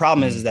 But the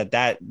problem is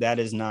that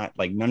is not,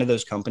 like, none of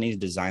those companies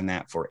design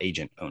that for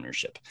agent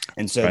ownership.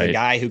 And so the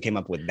guy who came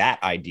up with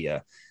that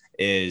idea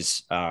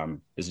is a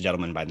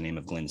gentleman by the name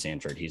of Glenn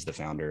Sanford. He's the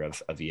founder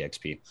of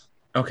EXP.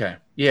 Okay.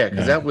 Yeah.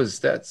 Cause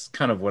that's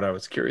kind of what I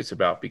was curious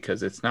about,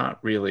 because it's not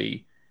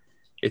really,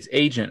 it's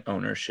agent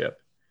ownership.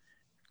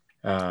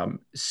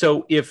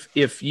 So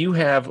if you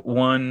have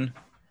one,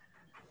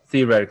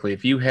 theoretically,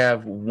 if you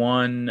have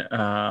one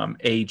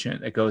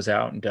agent that goes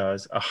out and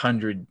does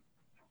 100,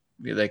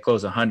 they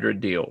close 100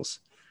 deals,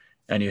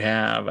 and you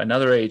have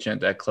another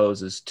agent that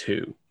closes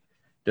 2,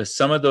 does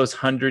some of those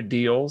 100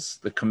 deals,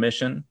 the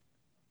commission,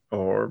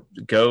 or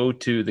go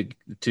to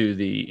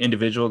the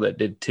individual that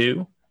did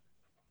 2,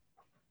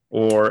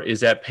 or is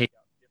that paid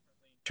out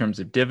differently in terms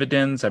of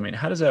dividends?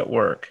 How does that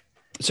work?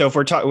 So if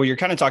you're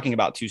kind of talking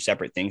about two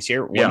separate things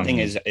here. One thing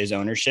is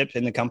ownership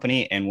in the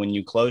company. And when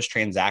you close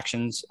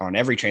transactions, on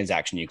every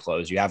transaction you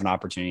close, you have an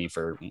opportunity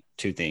for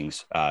 2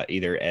 things,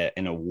 either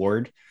an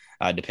award,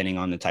 depending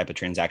on the type of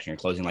transaction you're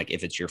closing, like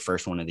if it's your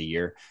first one of the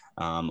year,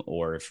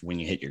 or if when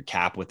you hit your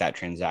cap with that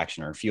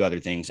transaction, or a few other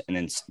things. And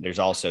then there's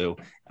also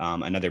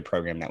another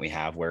program that we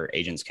have where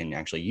agents can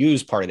actually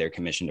use part of their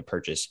commission to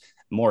purchase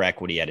more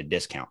equity at a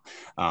discount.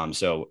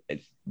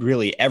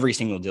 Really every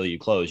single deal you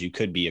close, you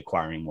could be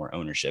acquiring more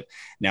ownership.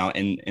 Now,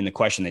 in the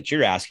question that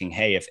you're asking,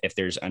 hey, if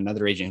there's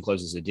another agent who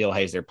closes a deal,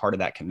 hey, is there part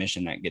of that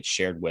commission that gets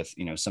shared with,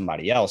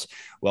 somebody else?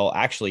 Well,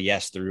 actually,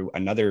 yes, through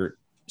another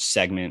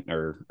segment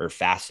or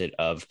facet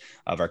of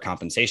our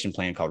compensation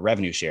plan called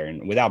revenue share.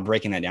 And without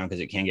breaking that down, because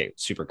it can get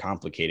super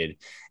complicated,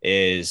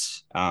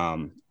 is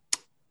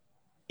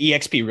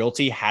EXP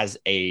Realty has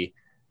a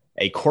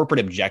corporate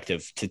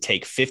objective to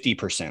take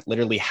 50%,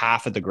 literally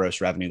half of the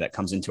gross revenue that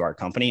comes into our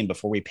company. And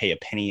before we pay a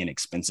penny in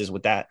expenses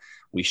with that,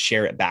 we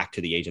share it back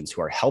to the agents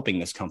who are helping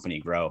this company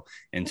grow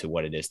into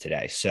what it is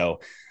today.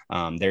 So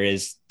there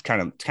is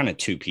kind of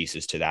 2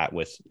 pieces to that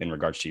in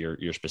regards to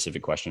your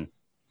specific question.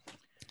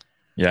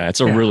 Yeah, it's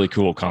a really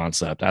cool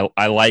concept.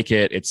 I like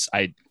it.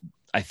 I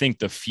think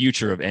the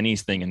future of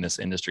anything in this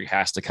industry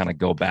has to kind of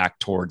go back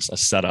towards a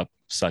setup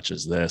such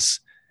as this.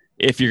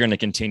 If you're going to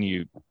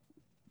continue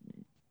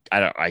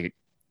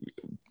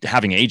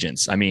having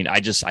agents.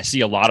 I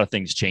see a lot of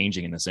things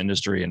changing in this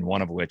industry, and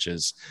one of which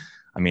is,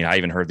 I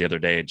even heard the other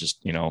day,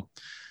 just,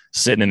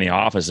 sitting in the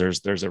office,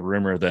 there's a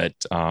rumor that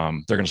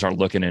they're going to start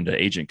looking into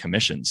agent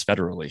commissions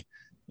federally,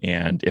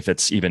 and if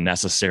it's even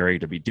necessary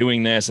to be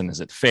doing this, and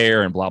is it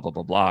fair, and blah, blah,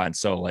 blah, blah. And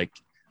so, like,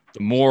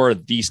 the more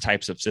these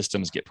types of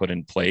systems get put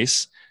in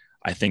place,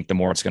 I think the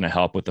more it's going to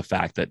help with the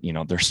fact that,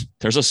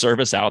 there's a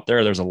service out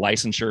there, there's a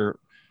licensure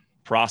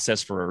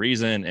process for a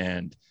reason.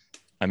 And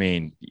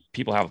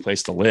people have a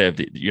place to live.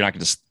 You're not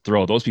going to just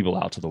throw those people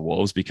out to the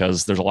wolves,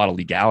 because there's a lot of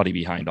legality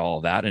behind all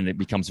of that. And it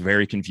becomes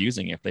very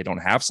confusing if they don't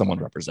have someone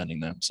representing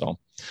them. So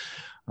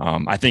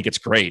I think it's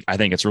great. I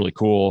think it's really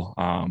cool.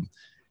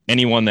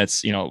 anyone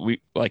that's,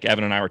 we, like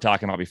Evan and I were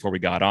talking about before we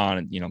got on,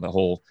 and, the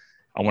whole,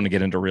 I want to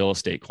get into real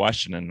estate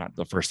question. And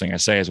the first thing I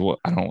say is, well,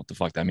 I don't know what the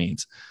fuck that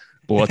means,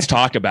 but let's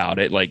talk about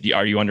it. Like,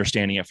 are you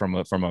understanding it from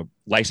a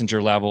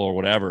licensure level or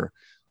whatever?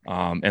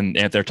 And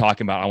if they're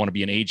talking about, I want to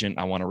be an agent,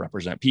 I want to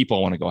represent people,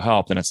 I want to go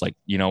help, then it's like,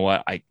 you know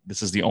what,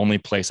 this is the only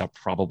place I'll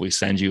probably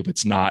send you if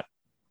it's not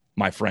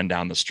my friend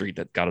down the street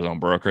that got his own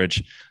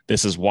brokerage.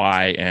 This is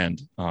why.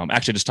 And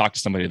actually just talked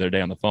to somebody the other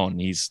day on the phone,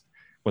 and he's,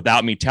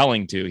 without me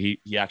telling to, he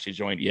actually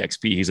joined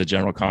EXP. He's a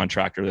general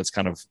contractor that's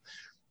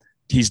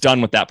he's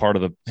done with that part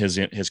of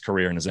his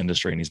career in his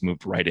industry, and he's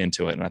moved right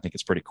into it. And I think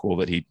it's pretty cool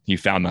that he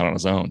found that on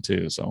his own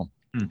too. So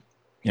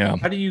yeah.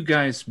 How do you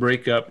guys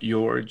break up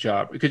your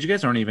job? Because you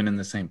guys aren't even in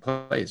the same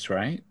place,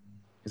 right?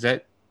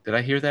 Did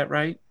I hear that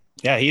right?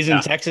 Yeah, he's in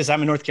Texas.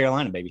 I'm in North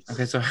Carolina, baby.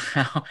 Okay, so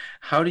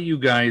how do you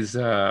guys?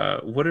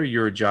 What are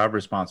your job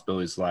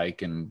responsibilities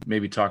like? And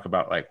maybe talk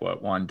about like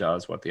what one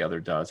does, what the other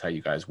does, how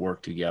you guys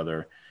work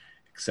together,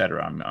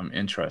 etc. I'm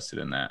interested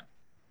in that.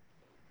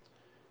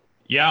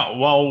 Yeah,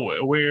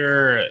 well,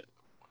 we're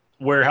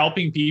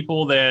helping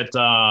people that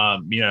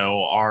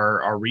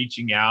are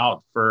reaching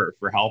out for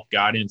help,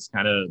 guidance,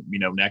 kind of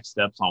next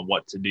steps on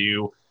what to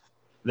do,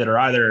 that are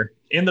either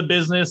in the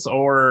business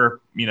or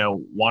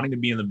wanting to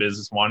be in the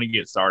business, wanting to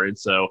get started.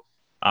 So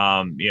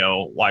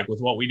like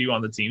with what we do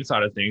on the team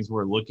side of things,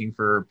 we're looking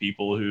for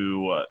people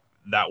who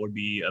that would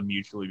be a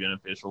mutually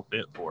beneficial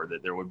fit for,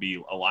 that there would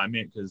be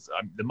alignment, because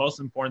the most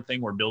important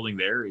thing we're building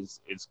there is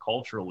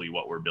culturally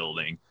what we're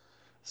building.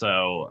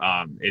 So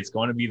it's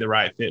going to be the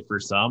right fit for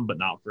some, but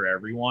not for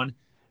everyone.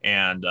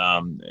 And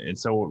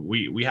so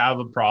we have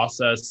a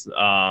process,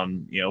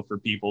 for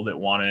people that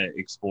want to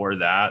explore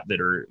that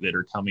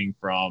are coming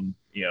from,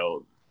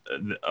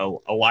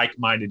 a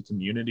like-minded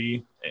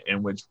community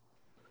in which,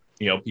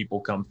 people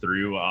come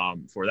through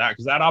for that.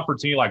 Because that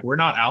opportunity, like, we're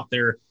not out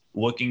there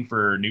looking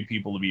for new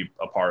people to be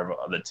a part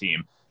of the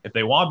team. If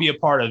they want to be a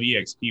part of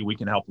EXP, we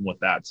can help them with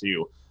that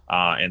too.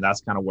 And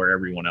that's kind of where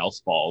everyone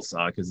else falls,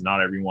 because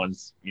not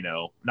everyone's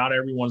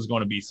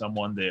going to be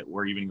someone that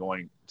we're even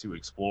going to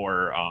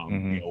explore,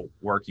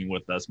 working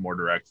with us more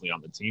directly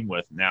on the team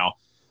with. Now,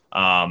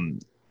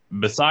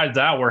 besides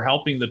that, we're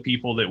helping the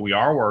people that we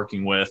are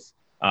working with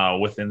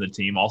within the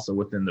team, also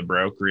within the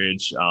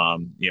brokerage.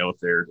 If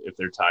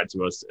they're tied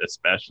to us,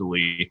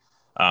 especially,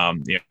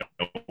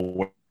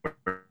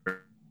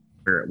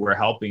 we're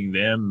helping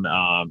them,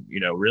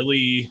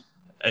 really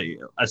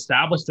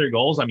establish their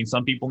goals. I mean,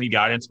 some people need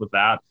guidance with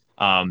that.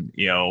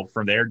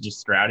 From there, just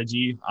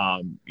strategy.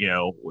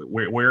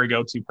 We're a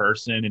go-to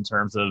person in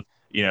terms of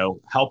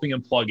helping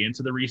them plug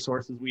into the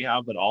resources we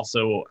have, but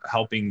also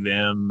helping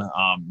them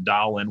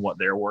dial in what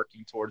they're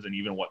working towards and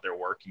even what they're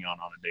working on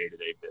a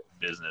day-to-day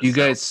business. You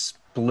guys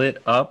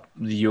split up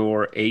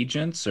your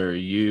agents, or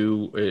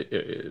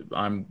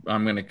I'm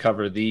going to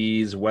cover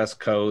these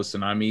West Coast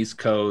and I'm East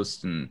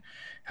Coast, and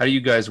how do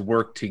you guys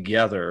work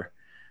together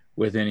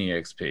within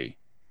EXP?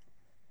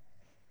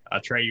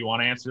 Trey, you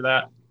want to answer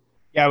that?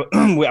 Yeah,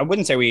 I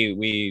wouldn't say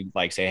we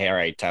like say, hey, all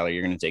right, Tyler,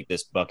 you're going to take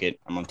this bucket.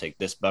 I'm going to take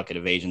this bucket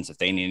of agents. If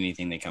they need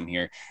anything, they come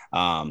here.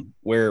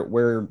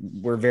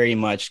 We're very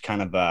much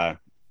kind of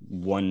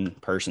one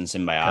person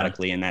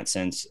symbiotically in that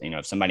sense.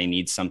 If somebody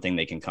needs something,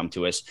 they can come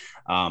to us.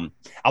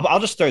 I'll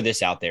just throw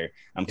this out there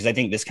because I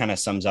think this kind of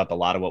sums up a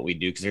lot of what we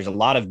do, because there's a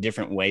lot of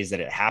different ways that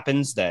it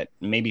happens that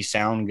maybe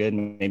sound good,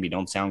 maybe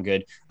don't sound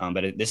good.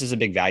 But this is a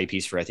big value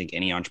piece for, I think,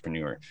 any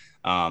entrepreneur.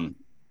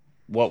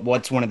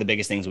 What's one of the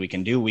biggest things we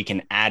can do? We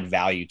can add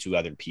value to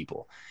other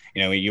people.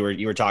 You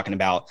were talking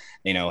about,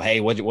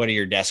 hey, what are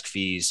your desk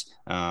fees?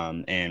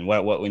 And what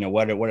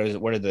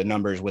are the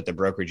numbers with the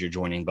brokerage you're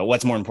joining? But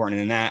what's more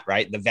important than that,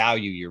 right? The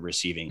value you're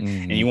receiving.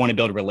 Mm-hmm. And you want to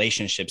build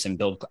relationships and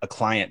build a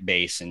client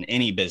base in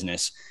any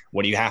business.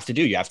 What do you have to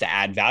do? You have to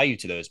add value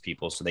to those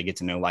people so they get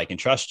to know, like, and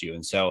trust you.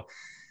 And so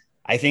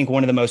I think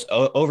one of the most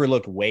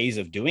overlooked ways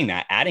of doing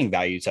that, adding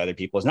value to other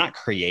people, is not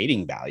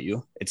creating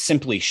value. It's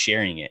simply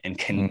sharing it and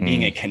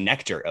being a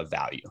connector of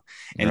value.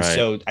 And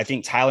so I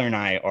think Tyler and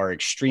I are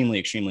extremely,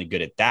 extremely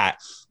good at that,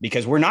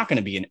 because we're not going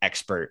to be an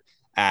expert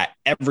at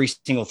every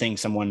single thing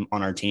someone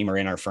on our team or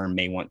in our firm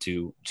may want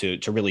to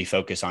really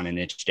focus on and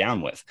niche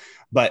down with.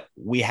 But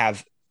we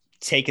have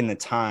taken the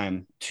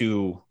time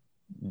to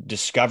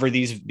discover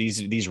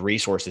these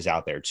resources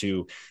out there,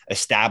 to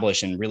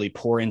establish and really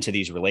pour into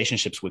these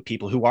relationships with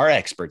people who are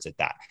experts at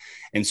that.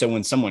 And so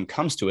when someone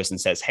comes to us and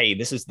says, hey,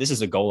 this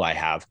is a goal I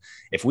have,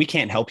 if we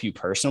can't help you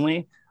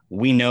personally,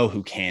 we know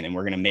who can, and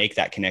we're going to make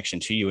that connection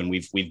to you. And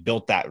we've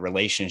built that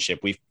relationship.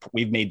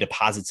 We've made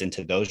deposits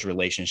into those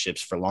relationships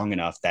for long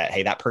enough that,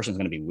 hey, that person's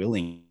going to be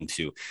willing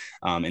to.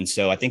 And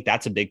so I think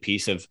that's a big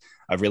piece of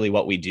really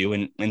what we do.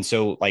 And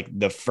so, like,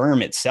 the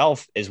firm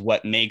itself is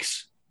what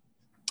makes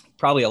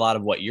probably a lot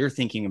of what you're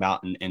thinking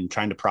about and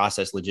trying to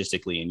process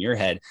logistically in your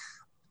head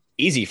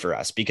easy for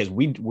us, because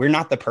we're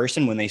not the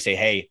person when they say,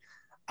 hey,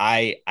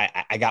 I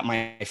got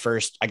my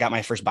first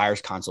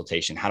buyer's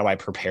consultation. How do I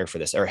prepare for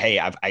this? Or, hey,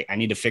 I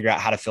need to figure out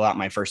how to fill out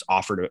my first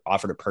offer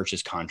to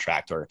purchase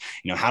contract, or,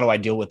 how do I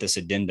deal with this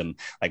addendum?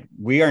 Like,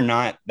 we are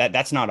not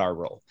that's not our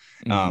role.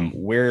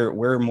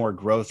 We're more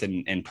growth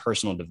and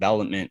personal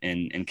development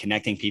and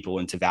connecting people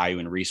into value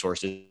and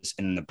resources.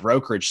 And the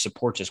brokerage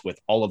supports us with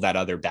all of that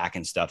other back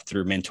end stuff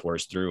through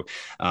mentors, through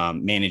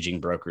managing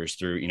brokers,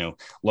 through,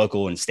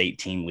 local and state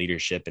team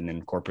leadership, and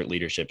then corporate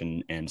leadership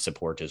and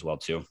support as well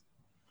too.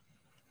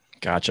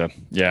 Gotcha.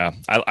 Yeah.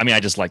 I mean,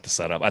 I just like the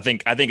setup. I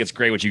think it's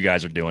great what you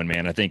guys are doing,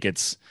 man. I think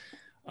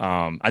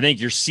I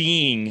think you're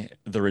seeing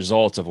the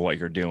results of what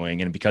you're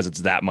doing, and because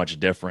it's that much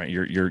different,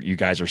 you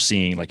guys are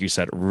seeing, like you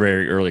said,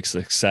 very early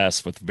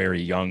success with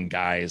very young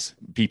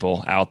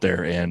people out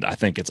there. And I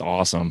think it's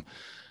awesome.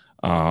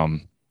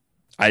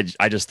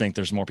 I just think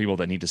there's more people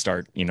that need to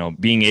start,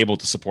 being able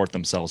to support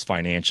themselves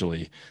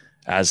financially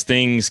as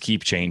things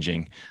keep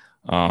changing.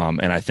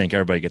 And I think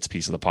everybody gets a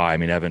piece of the pie. I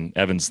mean,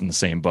 Evan's in the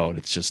same boat.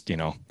 It's just,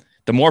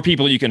 the more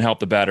people you can help,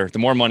 the better. The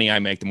more money I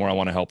make, the more I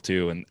want to help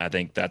too. And I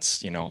think that's,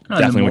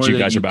 definitely what you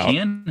guys are about.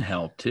 Can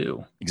help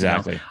too.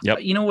 Exactly. Yep.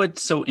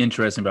 What's so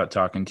interesting about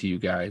talking to you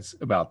guys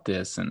about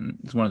this, and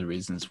it's one of the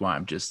reasons why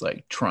I'm just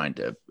like trying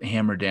to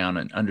hammer down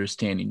and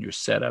understanding your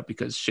setup,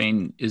 because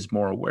Shane is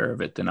more aware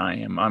of it than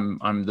I am.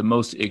 I'm the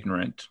most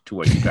ignorant to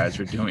what you guys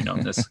are doing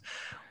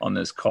on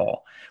this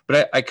call,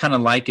 but I kind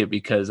of like it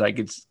because I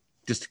get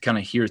just to kind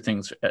of hear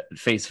things at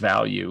face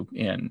value.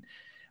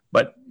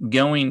 But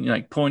going,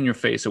 like, pulling your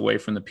face away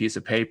from the piece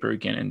of paper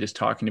again and just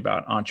talking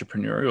about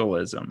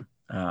entrepreneurialism.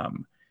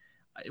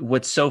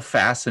 What's so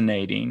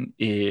fascinating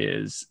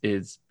is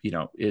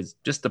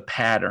just the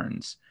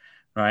patterns,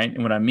 right?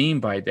 And what I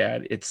mean by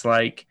that, it's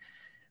like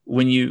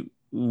when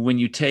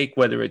you take,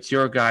 whether it's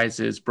your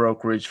guys'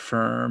 brokerage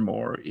firm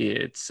or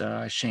it's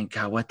Shane,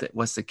 God,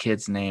 what's the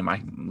kid's name?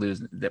 I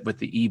lose that with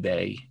the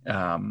eBay.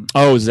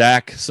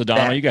 Zach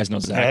Sadama. You guys know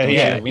Zach.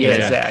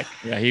 Zach.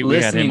 Yeah, we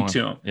had him on.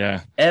 to him.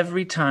 Yeah.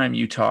 Every time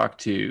you talk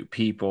to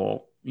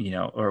people,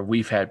 or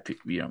we've had,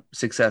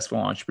 successful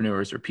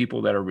entrepreneurs or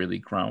people that are really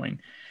growing,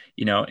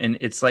 and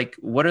it's like,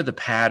 what are the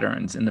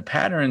patterns? And the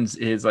patterns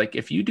is like,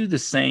 if you do the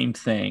same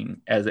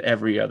thing as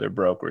every other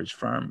brokerage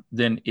firm,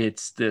 then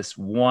it's this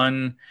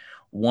one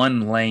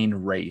lane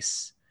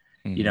race.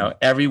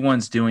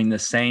 Everyone's doing the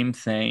same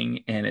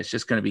thing, and it's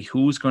just going to be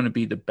who's going to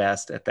be the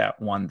best at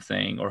that one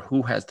thing, or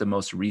who has the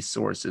most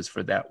resources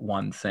for that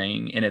one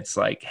thing. And it's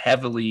like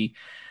heavily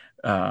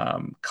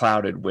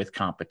clouded with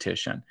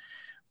competition.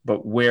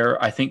 But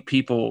where I think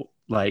people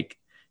like,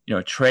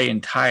 Trey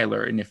and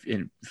Tyler, and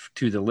if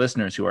to the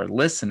listeners who are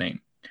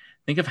listening,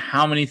 think of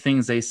how many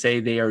things they say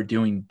they are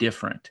doing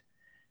different,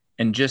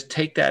 and just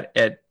take that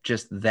at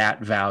just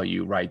that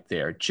value right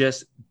there,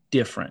 just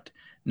different.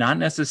 Not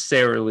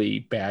necessarily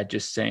bad,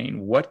 just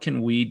saying, what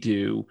can we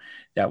do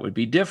that would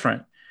be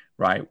different,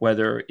 right?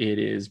 Whether it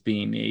is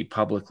being a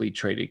publicly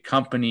traded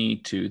company,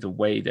 to the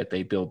way that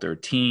they build their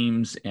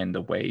teams and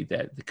the way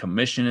that the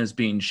commission is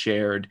being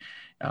shared,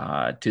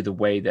 to the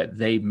way that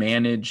they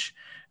manage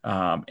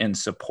and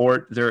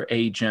support their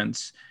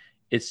agents.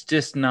 It's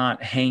just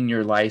not hang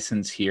your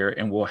license here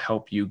and we'll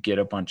help you get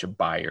a bunch of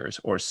buyers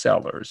or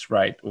sellers,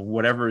 right?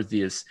 Whatever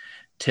this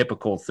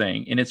typical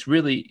thing. And it's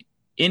really,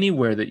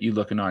 anywhere that you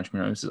look in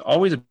entrepreneurs, is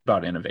always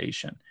about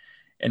innovation.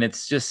 And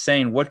it's just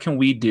saying, what can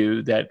we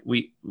do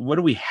what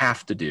do we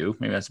have to do?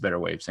 Maybe that's a better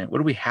way of saying, what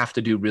do we have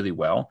to do really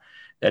well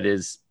that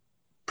is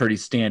pretty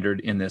standard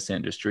in this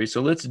industry?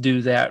 So let's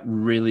do that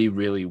really,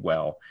 really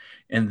well.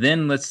 And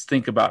then let's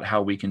think about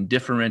how we can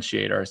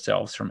differentiate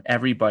ourselves from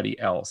everybody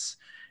else.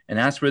 And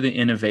that's where the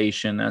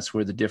innovation, that's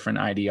where the different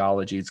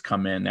ideologies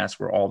come in. That's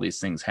where all these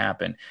things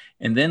happen.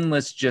 And then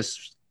let's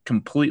just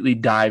completely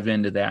dive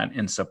into that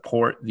and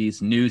support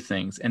these new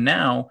things. And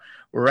now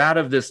we're out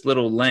of this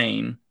little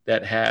lane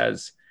that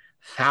has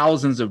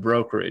thousands of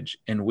brokerage,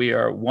 and we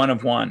are one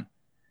of one,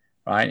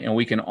 right? And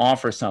we can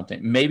offer something.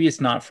 Maybe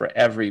it's not for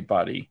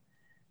everybody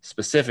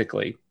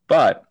specifically,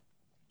 but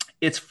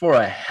it's for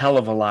a hell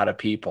of a lot of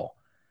people,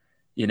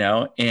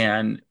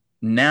 and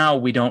now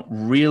we don't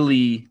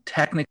really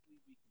technically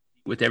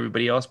with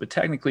everybody else, but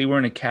technically we're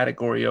in a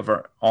category of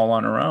all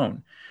on our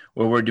own,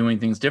 where we're doing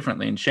things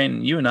differently. And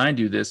Shane, you and I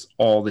do this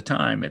all the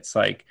time. It's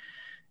like,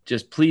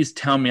 just please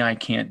tell me I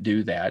can't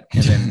do that.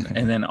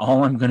 And then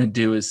all I'm going to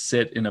do is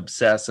sit and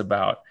obsess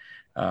about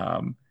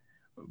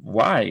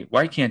why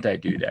can't I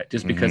do that?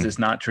 Just because it's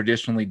not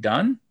traditionally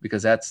done?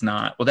 Because that's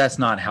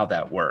not how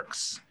that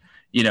works.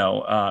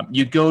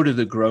 You go to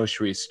the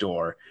grocery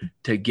store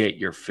to get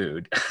your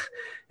food.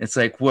 It's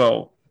like,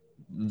 well,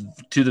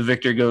 to the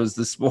victor goes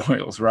the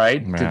spoils,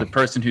 right? Yeah. To the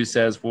person who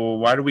says, well,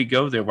 why do we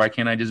go there? Why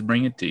can't I just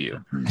bring it to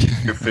you,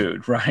 your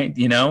food, right?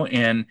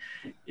 And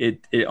it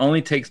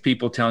only takes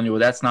people telling you, well,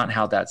 that's not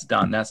how that's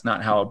done. That's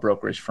not how a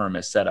brokerage firm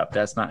is set up.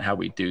 That's not how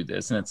we do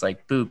this. And it's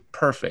like, boo,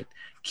 perfect.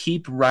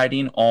 Keep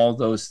writing all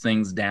those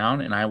things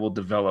down, and I will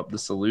develop the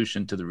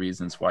solution to the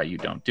reasons why you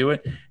don't do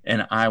it.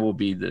 And I will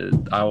be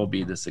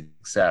the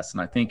success.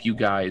 And I think you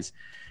guys,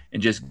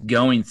 and just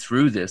going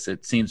through this,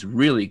 it seems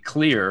really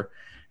clear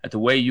that the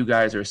way you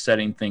guys are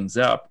setting things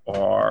up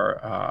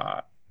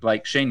are,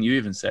 like Shane, you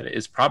even said it,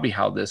 is probably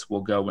how this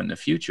will go in the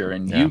future.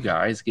 And you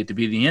guys get to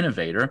be the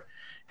innovator,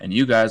 and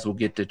you guys will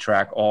get to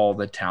track all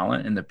the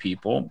talent and the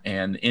people,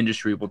 and the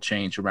industry will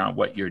change around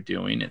what you're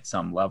doing at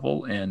some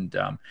level. And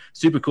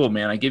super cool,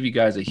 man. I give you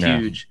guys a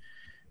huge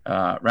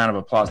round of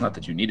applause. Not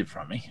that you need it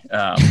from me,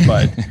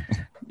 but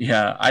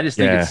yeah, I just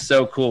think it's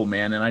so cool,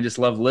 man. And I just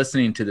love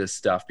listening to this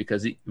stuff,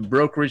 because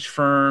brokerage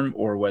firm,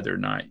 or whether or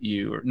not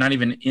you are not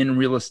even in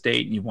real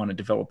estate and you want to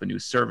develop a new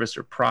service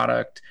or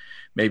product,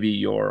 maybe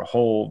your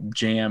whole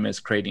jam is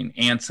creating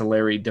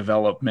ancillary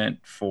development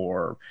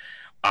for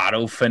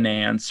auto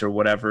finance or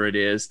whatever it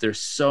is. There's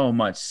so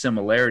much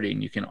similarity,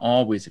 and you can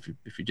always, if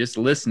you're just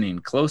listening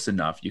close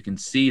enough, you can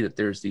see that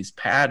there's these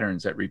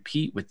patterns that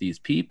repeat with these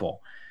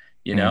people,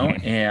 you know.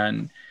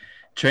 And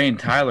Trey and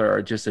Tyler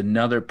are just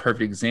another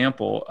perfect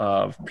example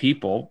of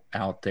people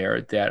out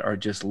there that are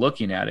just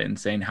looking at it and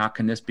saying, how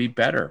can this be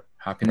better?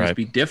 How can this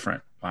be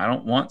different? I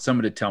don't want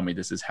someone to tell me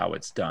this is how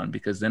it's done,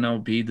 because then it'll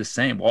be the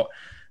same. Well,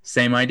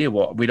 same idea.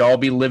 Well, we'd all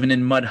be living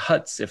in mud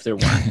huts if there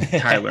weren't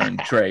Tyler and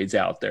Trey's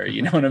out there.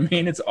 You know what I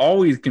mean? It's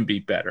always can be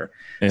better.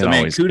 So,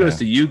 man, kudos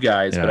to you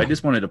guys. But I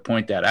just wanted to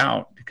point that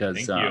out,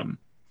 because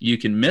you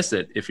can miss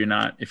it if you're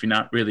not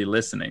really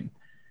listening.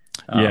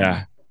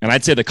 And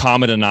I'd say the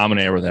common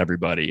denominator with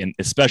everybody, and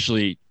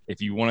especially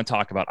if you want to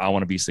talk about, I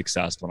want to be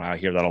successful, and I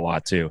hear that a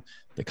lot too.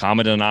 The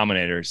common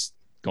denominators,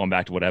 going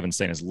back to what Evan's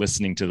saying, is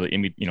listening to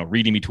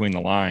reading between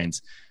the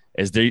lines.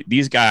 Is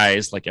these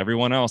guys, like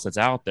everyone else that's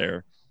out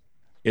there,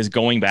 is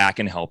going back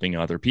and helping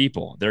other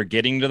people. They're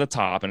getting to the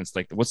top, and it's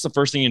like, what's the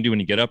first thing you do when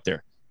you get up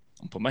there?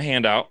 I'm put my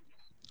hand out.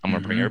 I'm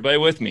going to bring everybody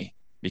with me,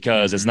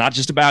 because it's not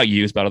just about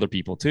you, it's about other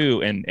people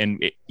too.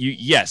 And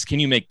yes,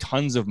 can you make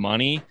tons of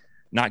money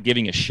not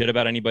giving a shit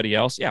about anybody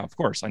else? Yeah, of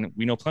course.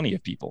 We know plenty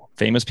of people,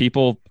 famous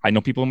people. I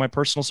know people in my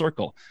personal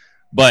circle.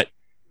 But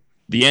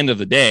the end of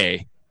the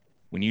day,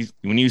 when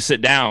you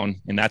sit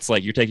down and that's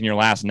like you're taking your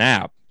last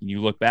nap and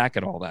you look back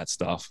at all that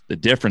stuff, the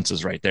difference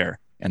is right there.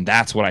 And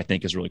that's what I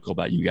think is really cool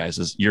about you guys,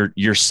 is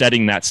you're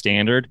setting that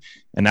standard,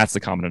 and that's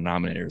the common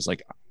denominator. Is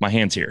like, my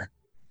hand's here.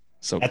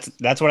 So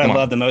that's what I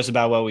love the most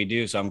about what we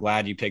do. So I'm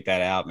glad you picked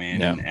that out,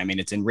 man. Yeah. And I mean,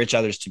 it's enrich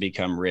others to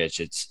become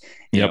rich. It's,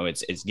 you know,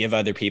 it's give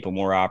other people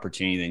more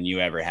opportunity than you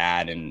ever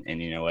had. And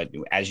you know what,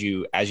 as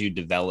you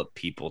develop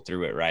people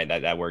through it, right.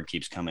 That word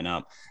keeps coming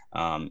up.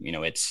 You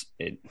know,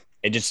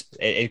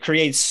 it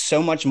creates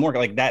so much more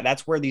like that.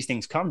 That's where these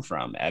things come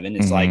from, Evan.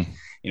 It's like,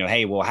 you know,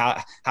 hey, well,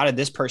 how did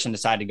this person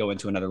decide to go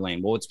into another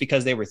lane? Well, it's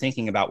because they were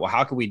thinking about, well,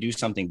 how could we do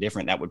something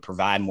different that would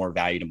provide more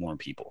value to more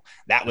people?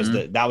 That was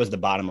the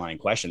bottom line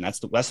question. That's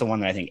the one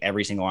that I think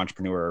every single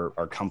entrepreneur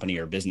or company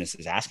or business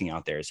is asking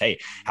out there is, hey,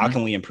 how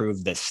can we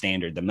improve the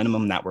standard, the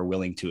minimum that we're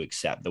willing to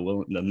accept, the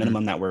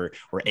minimum that we're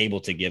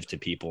able to give to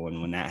people?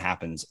 And when that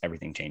happens,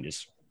 everything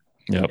changes.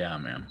 Yep. Yeah,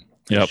 man.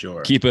 Yep.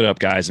 Sure. Keep it up,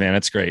 guys, man.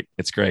 It's great.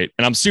 It's great.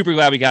 And I'm super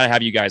glad we got to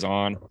have you guys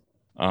on.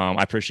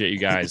 I appreciate you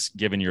guys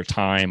giving your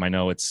time. I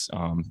know it's,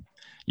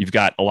 you've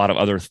got a lot of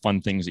other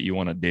fun things that you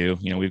want to do.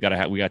 You know, we got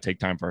to take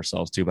time for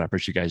ourselves too, but I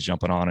appreciate you guys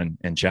jumping on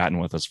and chatting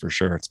with us for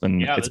sure. It's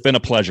been a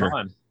pleasure.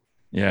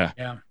 Yeah.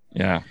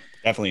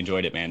 Definitely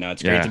enjoyed it, man. No,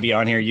 it's great to be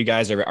on here. You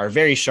guys are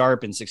very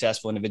sharp and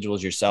successful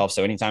individuals yourself.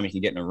 So anytime you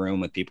can get in a room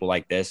with people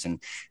like this, and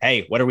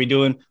hey, what are we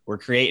doing? We're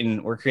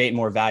creating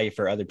more value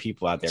for other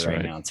people out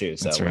there now too.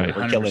 So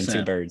we're killing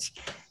two birds.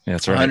 Yeah,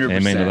 that's right. 100%.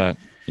 Amen to that.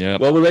 Yeah.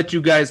 Well, we'll let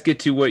you guys get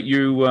to what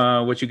you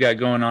got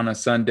going on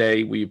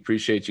Sunday. We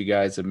appreciate you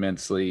guys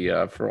immensely.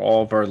 For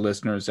all of our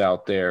listeners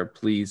out there,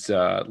 please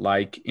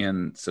like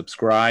and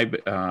subscribe.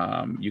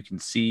 You can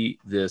see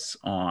this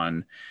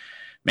on,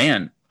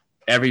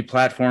 every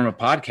platform a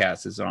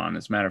podcast is on.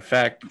 As a matter of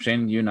fact,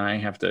 Shane, you and I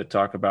have to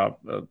talk about,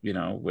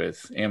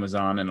 with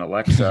Amazon and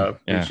Alexa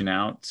reaching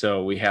out.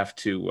 So we have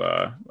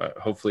to,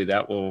 hopefully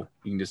you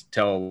can just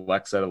tell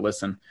Alexa to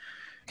listen,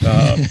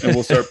 and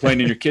we'll start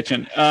playing in your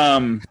kitchen.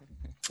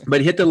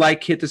 But hit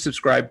the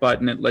subscribe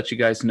button. It lets you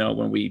guys know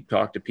when we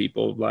talk to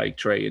people like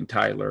Trey and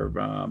Tyler.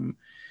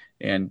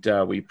 And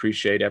we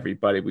appreciate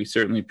everybody. We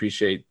certainly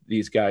appreciate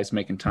these guys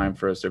making time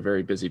for us. They're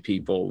very busy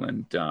people,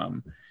 and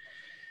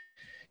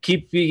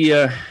keep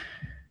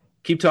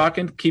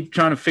talking, keep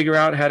trying to figure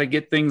out how to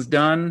get things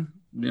done.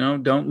 You know,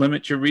 don't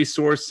limit your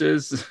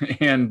resources,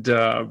 and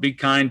be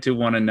kind to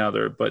one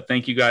another. But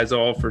thank you guys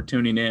all for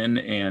tuning in,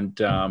 and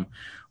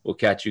we'll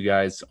catch you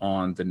guys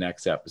on the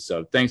next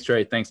episode. Thanks,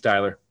 Trey. Thanks,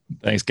 Tyler.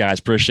 Thanks, guys.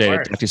 Appreciate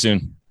it. Talk to you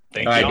soon.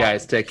 All right,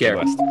 guys. Take care.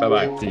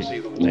 Bye-bye. See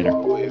you later. The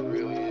way it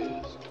really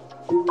is.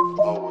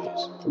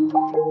 Always.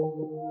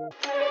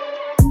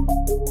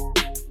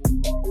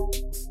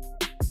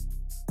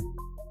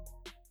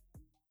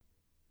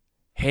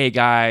 Hey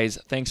guys,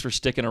 thanks for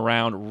sticking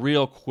around.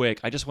 Real quick,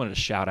 I just wanted to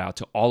shout out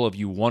to all of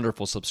you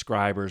wonderful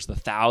subscribers, the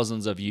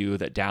thousands of you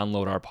that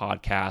download our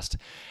podcast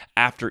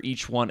after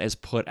each one is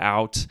put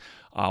out.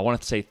 I want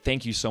to say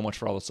thank you so much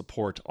for all the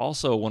support.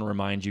 Also, I want to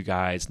remind you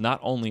guys, not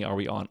only are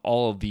we on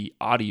all of the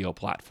audio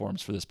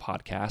platforms for this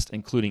podcast,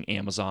 including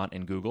Amazon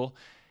and Google,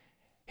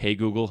 Hey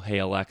Google, hey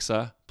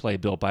Alexa, play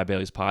Built by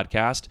Bailey's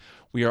podcast.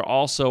 We are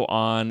also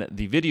on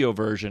the video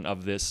version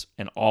of this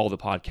and all the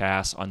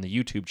podcasts on the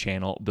YouTube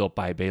channel, Built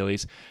by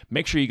Bailey's.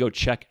 Make sure you go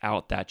check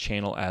out that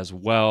channel as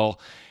well.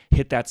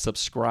 Hit that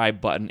subscribe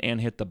button and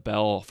hit the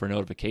bell for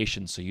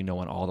notifications so you know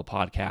when all the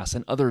podcasts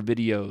and other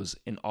videos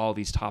in all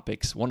these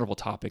topics, wonderful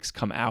topics,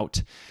 come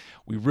out.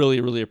 We really,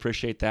 really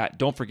appreciate that.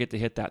 Don't forget to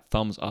hit that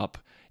thumbs up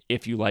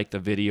if you like the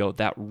video.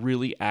 That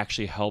really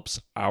actually helps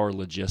our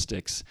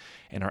logistics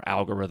and our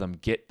algorithm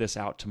get this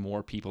out to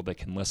more people that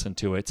can listen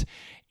to it.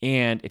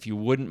 And if you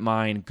wouldn't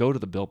mind, go to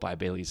the Built by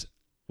Bailey's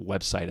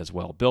website as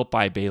well.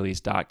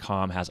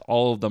 BuiltByBaileys.com has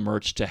all of the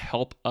merch to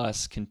help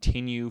us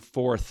continue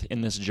forth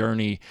in this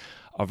journey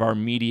of our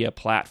media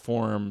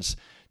platforms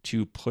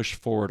to push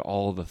forward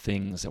all of the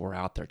things that we're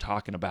out there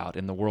talking about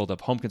in the world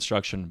of home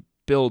construction,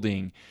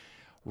 building,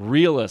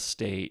 real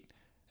estate,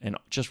 and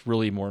just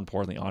really more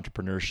importantly,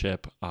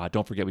 entrepreneurship.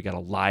 Don't forget, we got a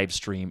live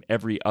stream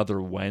every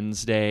other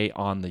Wednesday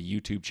on the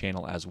YouTube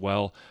channel as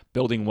well.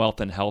 Building Wealth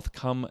and Health.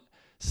 Come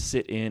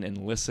sit in and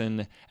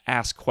listen,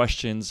 ask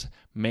questions,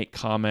 make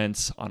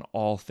comments on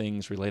all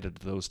things related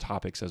to those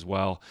topics as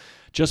well.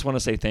 Just want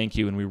to say thank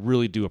you, and we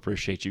really do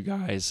appreciate you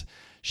guys.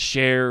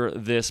 Share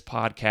this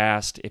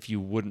podcast if you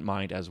wouldn't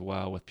mind as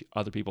well with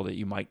other people that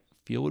you might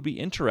feel would be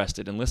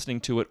interested in listening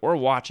to it or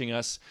watching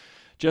us.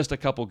 Just a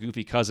couple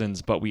goofy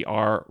cousins, but we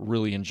are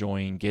really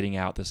enjoying getting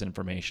out this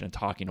information and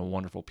talking to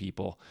wonderful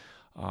people.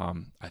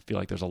 I feel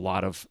like there's a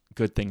lot of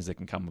good things that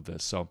can come of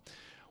this. So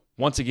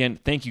once again,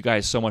 thank you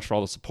guys so much for all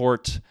the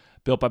support.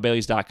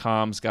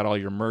 BuiltByBaileys.com's got all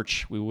your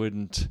merch. We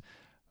wouldn't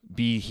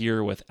be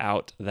here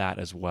without that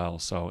as well.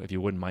 So if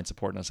you wouldn't mind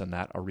supporting us in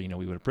that arena,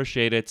 we would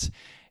appreciate it.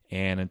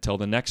 And until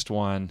the next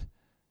one,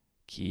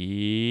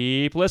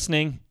 keep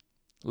listening.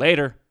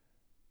 Later.